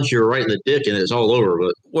out and punch you right in the dick, and it's all over.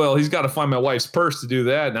 But he's got to find my wife's purse to do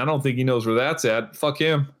that, and I don't think he knows where that's at. Fuck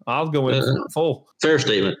him. I'll go in full. Fair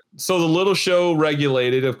statement. So the Little Show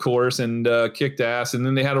regulated, of course, and kicked ass, and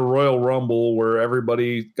then they had a Royal Rumble where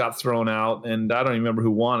everybody got thrown out, and I don't even remember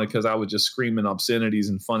who won it because I was just screaming obscenities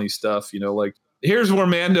and funny stuff. Here's where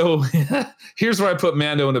here's where I put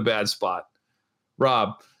Mando in a bad spot.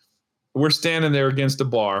 Rob, we're standing there against a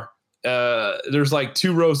bar. There's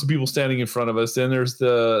 2 rows of people standing in front of us. Then there's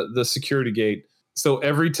the security gate. So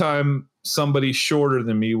every time somebody shorter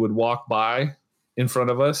than me would walk by in front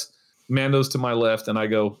of us, Mando's to my left, and I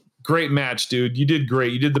go, "Great match, dude. You did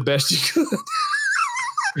great. You did the best you could."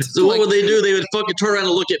 So what would they do? They would fucking turn around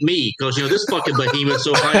and look at me because this fucking behemoth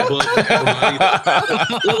so high above everybody.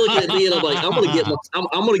 They look at me and I'm like, I'm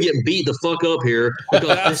gonna get beat the fuck up here.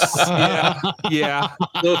 Yeah.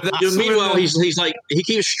 Meanwhile, he's like he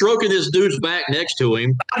keeps stroking this dude's back next to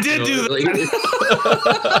him. I did do that.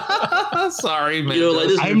 Sorry,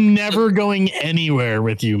 man. I'm never going anywhere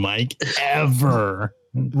with you, Mike. Ever.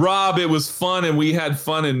 Rob, it was fun and we had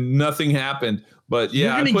fun and nothing happened. But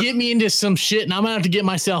yeah, you're gonna get me into some shit, and I'm gonna have to get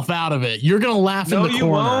myself out of it. You're gonna laugh in the corner. No, you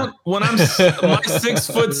won't. When I'm my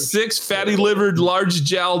 6'6", fatty livered, large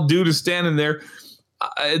jowl dude is standing there,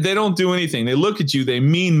 they don't do anything. They look at you, they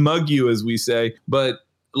mean mug you, as we say. But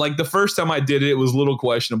like the first time I did it, it was a little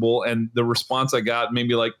questionable, and the response I got made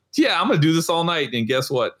me like, yeah, I'm gonna do this all night. And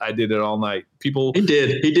guess what? I did it all night. People, he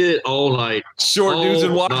did it all night. Short dudes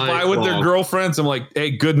would walk by with their girlfriends. I'm like,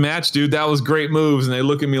 hey, good match, dude. That was great moves. And they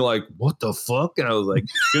look at me like, what the fuck? And I was like,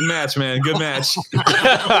 good match, man. Good match.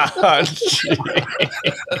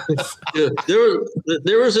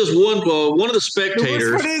 There was this one of the spectators.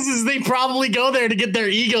 The worst part is they probably go there to get their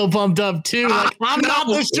ego pumped up too. Like, I'm not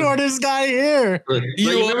the shortest guy here.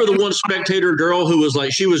 You remember the one spectator girl who was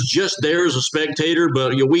like, she was just there as a spectator,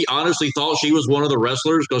 but we honestly thought she was one of the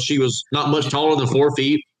wrestlers because she was not much taller than 4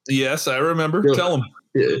 feet. Yes, I remember. Tell him.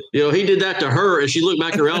 He did that to her, and she looked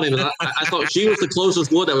back around him, and I thought she was the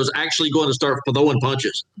closest one that was actually going to start throwing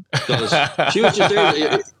punches. Because she was just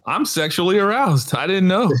there. I'm sexually aroused. I didn't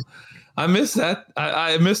know. I missed that.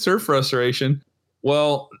 I missed her frustration.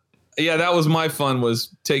 Well, yeah, that was my fun,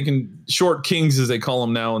 was taking short kings, as they call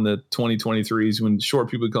them now in the 2023s. When short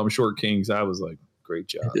people become short kings, I was like, great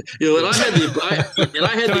job. And I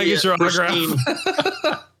had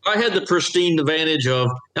I had the pristine advantage of,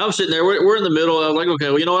 I'm sitting there, we're in the middle. I was like, okay,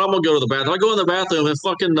 well, you know what? I'm going to go to the bathroom. I go in the bathroom and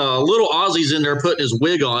fucking little Ozzy's in there putting his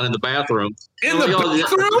wig on in the bathroom. In the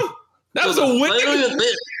bathroom? That was a wig?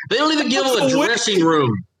 They don't even give him a dressing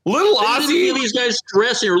room. Little Ozzy? Give these guys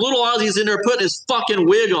dressing room. Little Ozzy's in there putting his fucking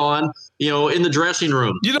wig on, in the dressing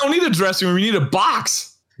room. You don't need a dressing room. You need a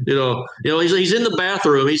box. He's in the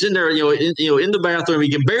bathroom. He's in there, in the bathroom. He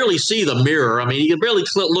can barely see the mirror. I mean, he can barely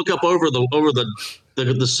look up over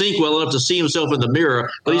the sink well enough to see himself in the mirror.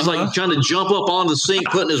 But he's like trying to jump up on the sink,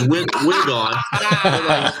 putting his wig on.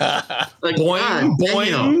 like boing,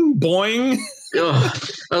 boing, boing. I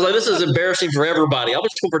was like, this is embarrassing for everybody. I'm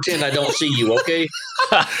just going to pretend I don't see you, okay?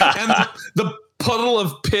 And the puddle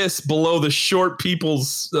of piss below the short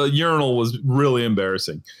people's urinal was really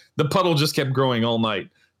embarrassing. The puddle just kept growing all night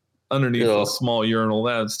underneath a small urinal.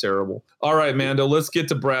 That's terrible. All right, Mando, let's get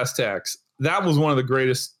to brass tacks. That was one of the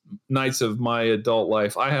greatest nights of my adult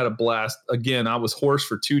life. I had a blast. Again, I was hoarse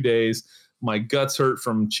for 2 days. My guts hurt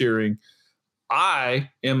from cheering. I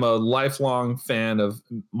am a lifelong fan of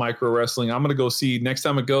micro wrestling. I'm going to go see, next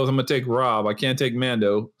time it goes, I'm going to take Rob. I can't take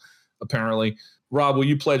Mando, apparently. Rob, will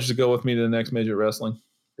you pledge to go with me to the next midget wrestling?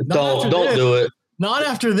 Don't do it. Not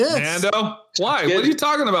after this. Mando? Why? What are you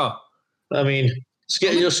talking about? I mean,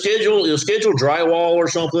 schedule drywall or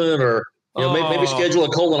something, or maybe schedule a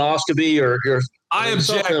colonoscopy or I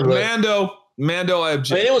object. Mando, I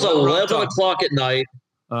object. I mean, it was 11 o'clock at night.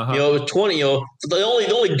 It was 20. The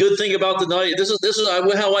only good thing about the night. This is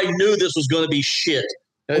how I knew this was going to be shit.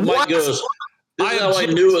 And Mike goes, "This is how I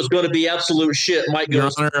knew it was going to be absolute shit." Mike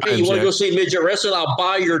goes, "Hey, you want to go see midget wrestling? I'll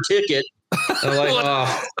buy your ticket." And I'm like,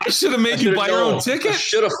 I should have made you buy your own ticket. I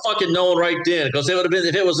should have fucking known right then, because it would have been,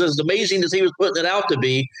 if it was as amazing as he was putting it out to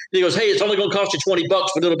be. He goes, "Hey, it's only going to cost you $20,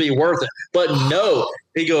 but it'll be worth it." But no,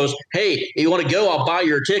 he goes, "Hey, you want to go? I'll buy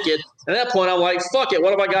your ticket." At that point, I'm like, fuck it. What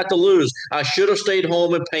have I got to lose? I should have stayed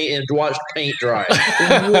home and watched paint dry.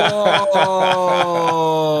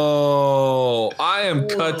 Whoa. I am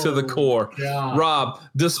cut to the core. Yeah. Rob,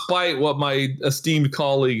 despite what my esteemed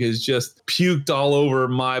colleague has just puked all over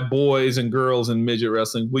my boys and girls in midget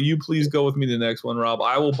wrestling, will you please go with me to the next one, Rob?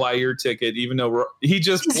 I will buy your ticket, even though he's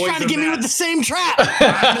trying to get me with the same trap.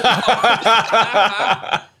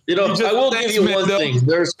 I will give you one thing.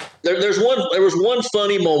 There was one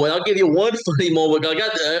funny moment. I'll give you one funny moment.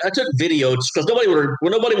 I took video because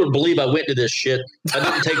nobody would believe I went to this shit. I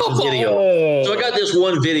didn't take some video, so I got this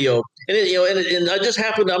one video, and and I just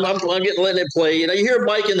happened. I'm letting it play, and you hear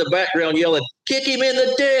Mike in the background yelling, "Kick him in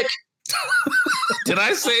the dick." Did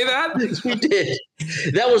I say that? You did.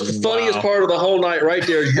 That was the funniest part of the whole night right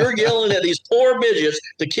there. You're yelling at these poor midgets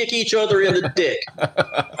to kick each other in the dick.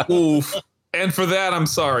 Oof. And for that, I'm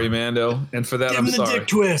sorry, Mando. And for that, I'm sorry. The dick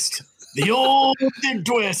twist. The old dick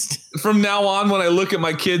twist. From now on, when I look at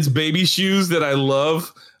my kids' baby shoes that I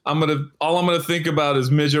love, I'm gonna think about is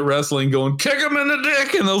midget wrestling going, kick him in the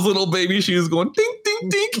dick, and those little baby shoes going ding ding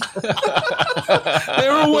ding. They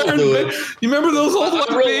were wearing. You remember those old like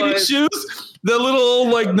baby shoes? The little old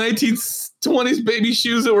like 1920s baby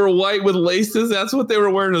shoes that were white with laces. That's what they were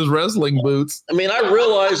wearing as wrestling boots. I mean, I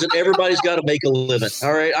realize that everybody's got to make a living.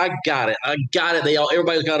 All right, I got it.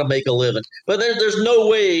 Everybody's got to make a living, but there's no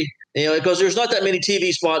way. Because there's not that many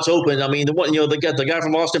TV spots open. I mean, they got the guy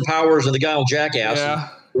from Austin Powers and the guy on Jackass. Yeah.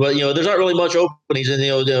 But there's not really much openings, and the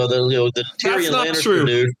Tyrion Lannister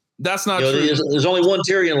dude. That's not true. There's only one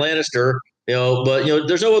Tyrion Lannister. But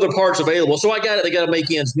there's no other parts available. So I get it. They got to make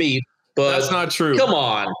ends meet. But that's not true. Come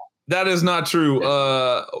on, that is not true.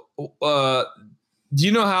 Do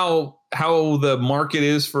you know how the market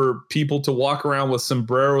is for people to walk around with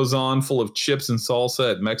sombreros on, full of chips and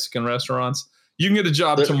salsa at Mexican restaurants? You can get a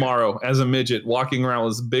job tomorrow as a midget walking around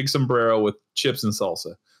with a big sombrero with chips and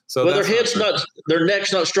salsa. So their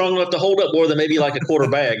neck's not strong enough to hold up more than maybe like a quarter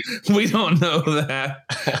bag. We don't know that.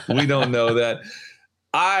 We don't know that.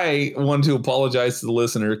 I want to apologize to the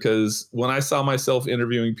listener because when I saw myself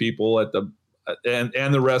interviewing people at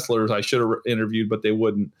and the wrestlers I should have interviewed, but they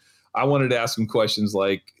wouldn't. I wanted to ask them questions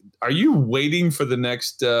like, "Are you waiting for the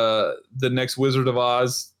next Wizard of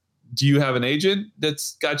Oz? Do you have an agent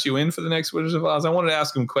that's got you in for the next Wizard of Oz?" I wanted to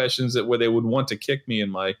ask them questions where they would want to kick me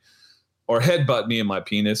or headbutt me in my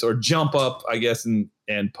penis, or jump up, I guess, and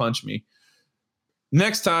punch me.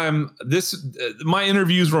 Next time, my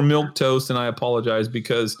interviews were milquetoast, and I apologize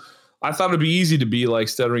because I thought it'd be easy to be like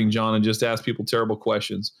Stuttering John and just ask people terrible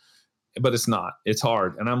questions, but it's not. It's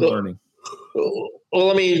hard, and I'm learning. Well,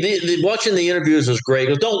 I mean, watching the interviews was great.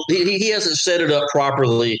 He hasn't set it up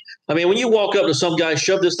properly. I mean, when you walk up to some guy,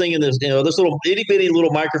 shove this thing in this little itty bitty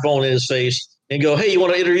little microphone in his face, and go, "Hey, you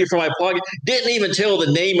want to interview for my podcast?" Didn't even tell the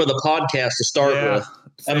name of the podcast to start with.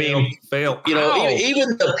 Fail.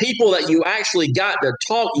 Even the people that you actually got to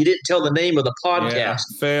talk, you didn't tell the name of the podcast. Yeah,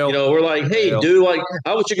 fail. We're like, "Hey, dude, like,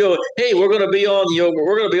 I want you to go. Hey, we're going to be on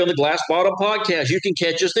the Glass Bottom podcast. You can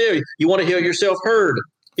catch us there. You want to hear yourself heard."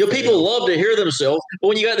 People love to hear themselves, but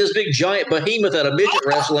when you got this big giant behemoth out of midget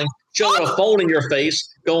wrestling shoving a phone in your face,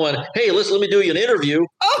 going, "Hey, let me do you an interview,"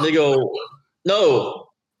 and they go, "No."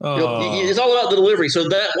 It's all about the delivery. So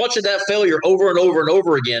watching that failure over and over and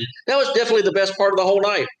over again, that was definitely the best part of the whole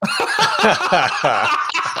night.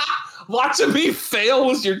 Watching me fail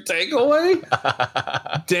was your takeaway?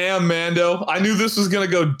 Damn, Mando. I knew this was going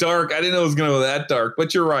to go dark. I didn't know it was going to go that dark.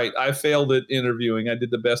 But you're right. I failed at interviewing. I did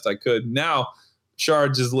the best I could. Now,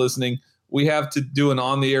 Shards is listening. We have to do an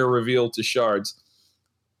on-the-air reveal to Shards.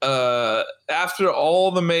 After all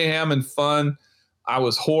the mayhem and fun, I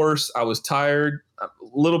was hoarse. I was tired. A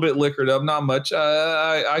little bit liquored up, not much.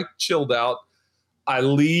 I chilled out. I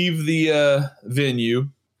leave the venue,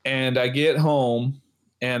 and I get home,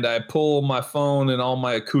 and I pull my phone and all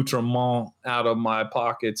my accoutrement out of my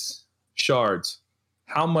pockets. Shards,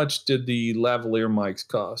 how much did the lavalier mics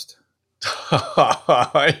cost?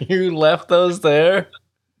 You left those there?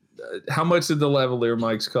 How much did the lavalier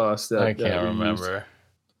mics cost? I can't remember.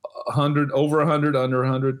 100, over 100, under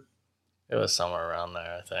 100? It was somewhere around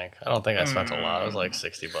there, I think. I don't think I spent a lot. It was like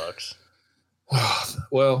 $60.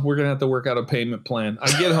 Well, we're going to have to work out a payment plan.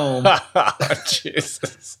 I get home.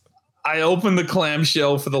 Jesus. I open the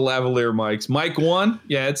clamshell for the lavalier mics. Mic 1,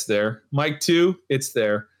 yeah, it's there. Mic 2, it's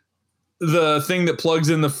there. The thing that plugs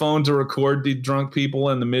in the phone to record the drunk people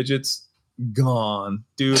and the midgets, gone.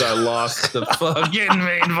 Dude, I lost the fucking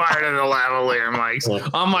main part of the lavalier mics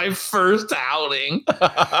on my first outing.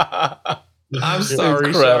 I'm sorry,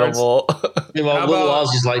 incredible.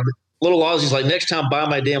 Little Ozzy's like, next time buy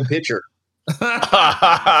my damn pitcher.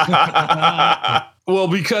 Well,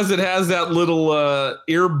 because it has that little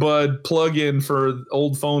earbud plug-in for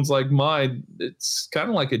old phones like mine, it's kind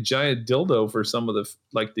of like a giant dildo for some of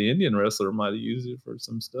the Indian wrestler might have used it for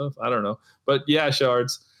some stuff. I don't know. But yeah,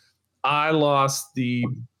 Shards, I lost the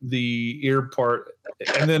ear part.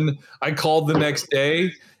 And then I called the next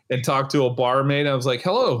day and talked to a barmaid. I was like,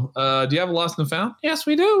 "Hello, do you have a lost and found?" "Yes,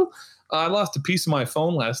 we do. I lost a piece of my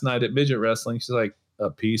phone last night at midget wrestling." She's like, "A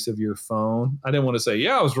piece of your phone?" I didn't want to say,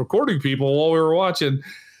 "Yeah, I was recording people while we were watching."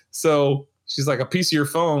 So she's like, "A piece of your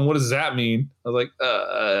phone? What does that mean?" I was like,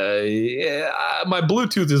 yeah, my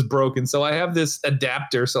Bluetooth is broken. So I have this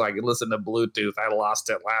adapter so I can listen to Bluetooth. I lost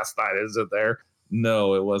it last night. Is it there?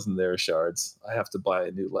 No, it wasn't there, Shards. I have to buy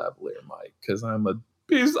a new lavalier mic because I'm not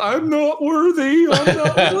worthy. I'm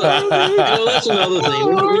not worthy. That's another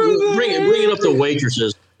thing. Bring it up to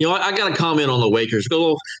waitresses. I got to comment on the waitress.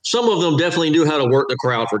 Some of them definitely knew how to work the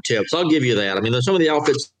crowd for tips. I'll give you that. I mean, some of the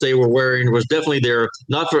outfits they were wearing was definitely there,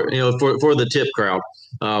 not for for the tip crowd.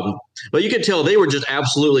 But you could tell they were just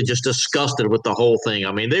absolutely just disgusted with the whole thing.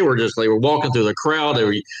 I mean, they were walking through the crowd.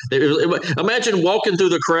 Imagine walking through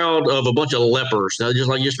the crowd of a bunch of lepers. Just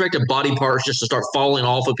like you expected body parts just to start falling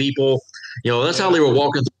off of people. That's how they were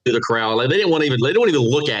walking through the crowd. Like they don't even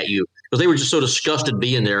look at you because they were just so disgusted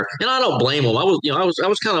being there. And I don't blame them. I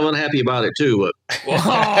was kind of unhappy about it too. But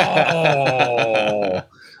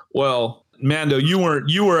well, Mando, you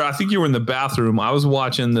were. I think you were in the bathroom. I was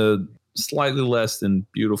watching the slightly less than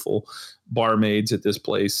beautiful barmaids at this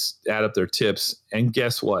place add up their tips, and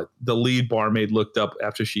guess what? The lead barmaid looked up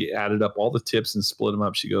after she added up all the tips and split them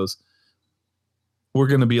up. She goes, "We're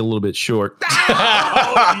going to be a little bit short."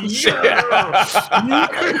 Oh,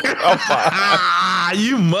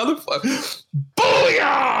 you motherfucker.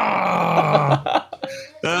 Booyah!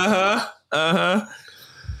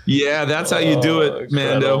 Yeah, that's how you do it,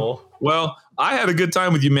 Mando. incredible. Well, I had a good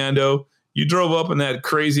time with you, Mando. You drove up in that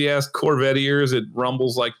crazy ass Corvette of yours. It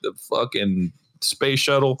rumbles like the fucking space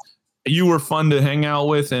shuttle. You were fun to hang out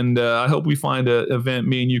with, and I hope we find an event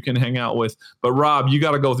me and you can hang out with. But Rob, you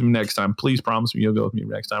got to go with me next time. Please promise me you'll go with me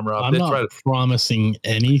next time, Rob. I'm not promising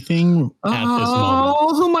anything at this moment.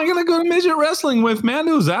 Oh, who am I going to go to midget wrestling with?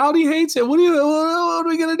 Mando's out. He hates it. What are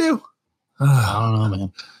we going to do? I don't know,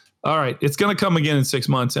 man. All right. It's going to come again in 6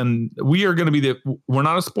 months, and we are going to be we're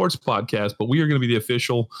not a sports podcast, but we are going to be the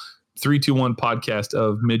official 3-2-1 podcast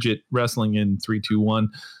of midget wrestling in 3-2-1.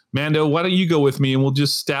 Mando, why don't you go with me and we'll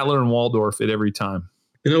just Statler and Waldorf it every time?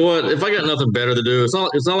 You know what? If I got nothing better to do, it's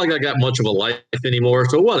not like I got much of a life anymore.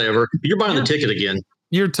 So whatever. You're buying the ticket again.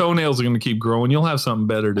 Your toenails are going to keep growing. You'll have something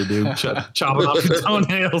better to do. Chopping off your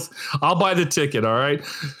toenails. I'll buy the ticket. All right.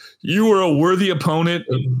 You were a worthy opponent.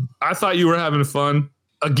 I thought you were having fun.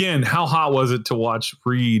 Again, how hot was it to watch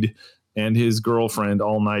Reed and his girlfriend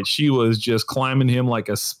all night? She was just climbing him like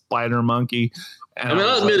a spider monkey. And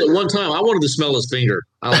I'll admit it. One time, I wanted to smell his finger.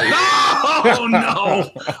 Oh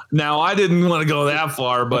no! Now I didn't want to go that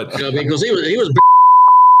far, but because he was.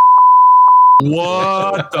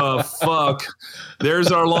 What the fuck?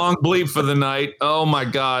 There's our long bleep for the night. Oh my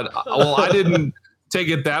god! Well, I didn't take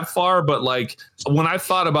it that far, but like when I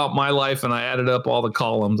thought about my life and I added up all the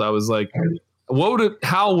columns, I was like, what would it?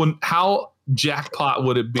 How jackpot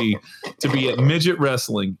would it be to be at midget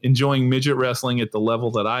wrestling, enjoying midget wrestling at the level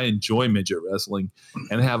that I enjoy midget wrestling,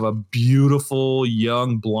 and have a beautiful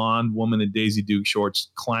young blonde woman in Daisy Duke shorts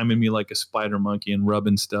climbing me like a spider monkey and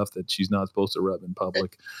rubbing stuff that she's not supposed to rub in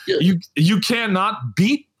public? You cannot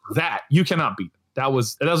beat that. You cannot beat that.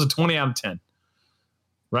 Was a 20 out of 10,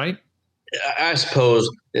 right? I suppose.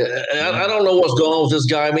 I don't know what's going on with this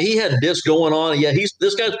guy. I mean, he had this going on. Yeah,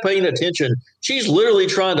 this guy's paying attention. She's literally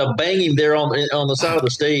trying to bang him there on the side of the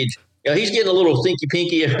stage. Yeah, he's getting a little thinky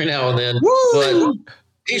pinky every now and then. Woo! But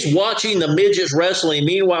he's watching the midgets wrestling.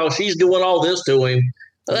 Meanwhile, she's doing all this to him.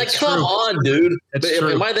 Like, come on, dude.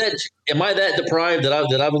 Am I that deprived that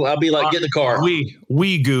I'll be like, get in the car?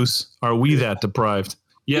 We Goose, are we that deprived?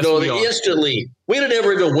 Yes, instantly. We'd have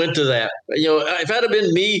never even went to that. If that had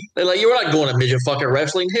been me, they're like, you're not going to midget fucking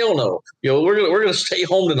wrestling. Hell no. We're gonna stay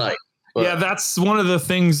home tonight. But, yeah, that's one of the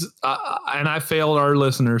things. And I failed our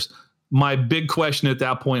listeners. My big question at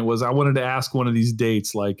that point was I wanted to ask one of these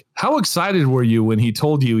dates, like, how excited were you when he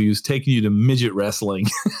told you he was taking you to midget wrestling?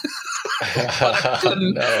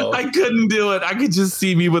 I couldn't do it. I could just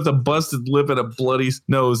see me with a busted lip and a bloody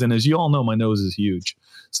nose. And as you all know, my nose is huge.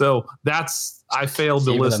 So I failed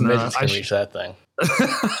the listener. I reach that thing.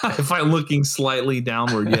 If I'm looking slightly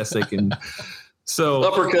downward, yes, they can. So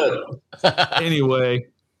uppercut. Anyway,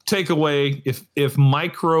 takeaway: if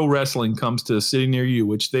micro wrestling comes to a city near you,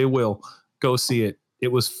 which they will, go see it.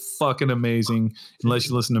 It was fucking amazing. Unless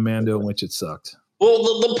you listen to Mando, in which it sucked. Well,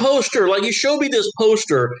 the poster, like you showed me this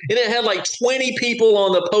poster, and it had like 20 people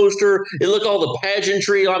on the poster. It looked all the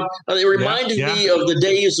pageantry. It reminded me of the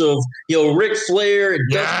days of Ric Flair and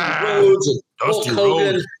Dusty Rhodes and Hulk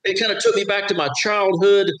Hogan. It kind of took me back to my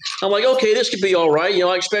childhood. I'm like, okay, this could be all right.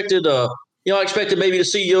 I expected maybe to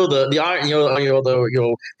see the Iron,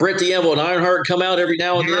 Brett the Anvil and Ironheart come out every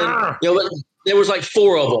now and then. But there was like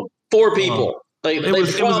 4 of them, 4 people.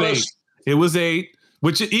 It was 8.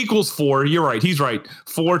 Which equals 4. You're right. He's right.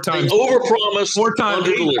 4 times. Overpromise. 4 times.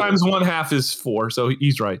 8 times 1/2 is 4. So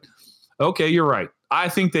he's right. Okay, you're right. I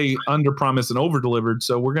think they underpromised and overdelivered.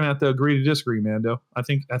 So we're gonna have to agree to disagree, Mando. I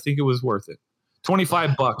think it was worth it.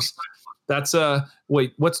 $25. That's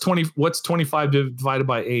wait. What's 25 divided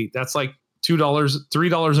by 8? That's like $2,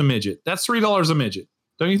 $3 a midget. That's $3 a midget.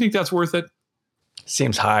 Don't you think that's worth it?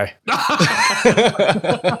 Seems high.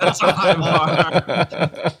 That's a high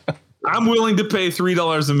bar. I'm willing to pay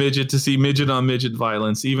 $3 a midget to see midget on midget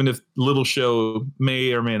violence, even if Little Show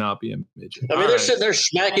may or may not be a midget. I mean, they're sitting there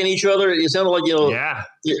smacking each other. It sounded like, yeah.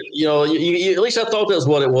 At least I thought that's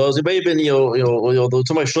what it was. It may have been,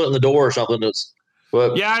 somebody shutting the door or something.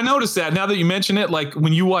 But yeah, I noticed that. Now that you mention it, like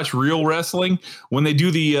when you watch real wrestling, when they do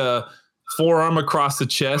the forearm across the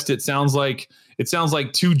chest, it sounds like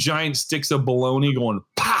two giant sticks of bologna going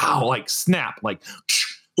pow, like snap, like.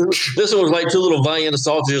 This one was like two little Vienna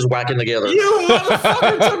sausages whacking together. You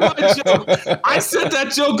motherfucker took my joke. I set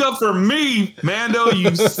that joke up for me, Mando,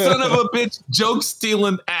 you son of a bitch, joke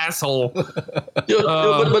stealing asshole.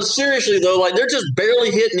 But seriously though, like they're just barely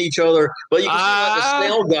hitting each other. But you can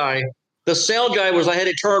see like the sound guy was, I had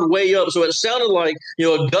it turned way up, so it sounded like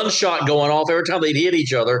a gunshot going off every time they'd hit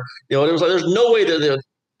each other. It was like there's no way that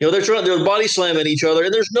they're body slamming each other,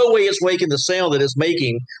 and there's no way it's making the sound that it's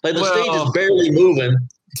making. Like the stage is barely moving.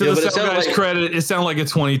 To the sound guy's credit, it sounded like a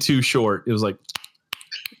 22 short. It was like,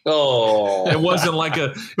 oh, it wasn't like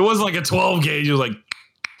a 12 gauge. It was like,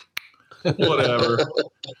 whatever.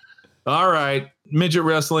 All right, midget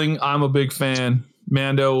wrestling. I'm a big fan.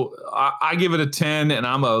 Mando, I give it a 10, and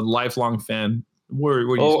I'm a lifelong fan. Where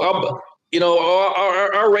you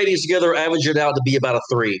our ratings together average it out to be about a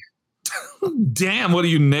 3. Damn, what are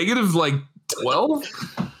you, negative like 12?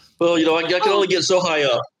 Well, I can only get so high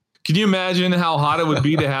up. Can you imagine how hot it would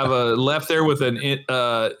be to have left there with an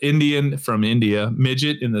Indian from India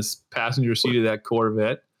midget in the passenger seat of that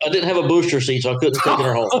Corvette? I didn't have a booster seat, so I couldn't take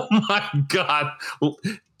her home. Oh my God. Well,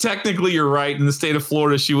 technically, you're right. In the state of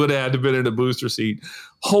Florida, she would have had to have been in a booster seat.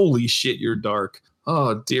 Holy shit, you're dark.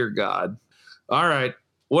 Oh, dear God. All right.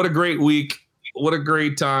 What a great week. What a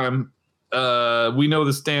great time. We know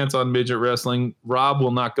the stance on midget wrestling. Rob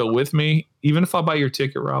will not go with me. Even if I buy your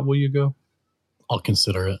ticket, Rob, will you go? I'll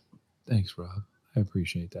consider it. Thanks, Rob. I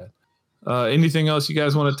appreciate that. Anything else you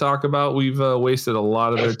guys want to talk about? We've wasted a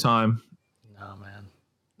lot of their time. No, man.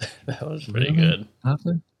 That was pretty good.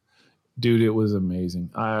 Nothing? Dude, it was amazing.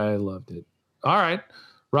 I loved it. All right.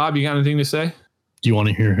 Rob, you got anything to say? Do you want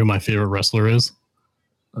to hear who my favorite wrestler is?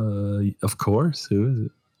 Of course. Who is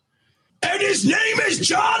it? And his name is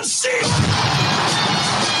John Cena.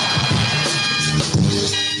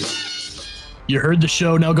 You heard the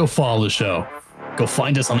show. Now go follow the show. Go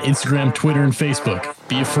find us on Instagram, Twitter, and Facebook.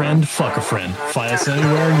 Be a friend, fuck a friend. Find us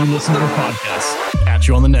anywhere you listen to our podcasts. Catch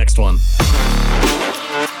you on the next one.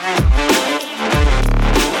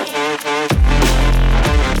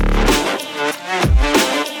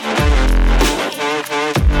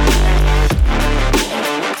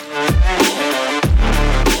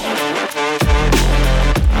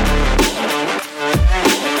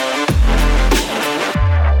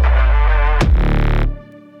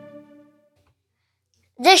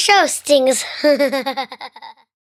 The show stings.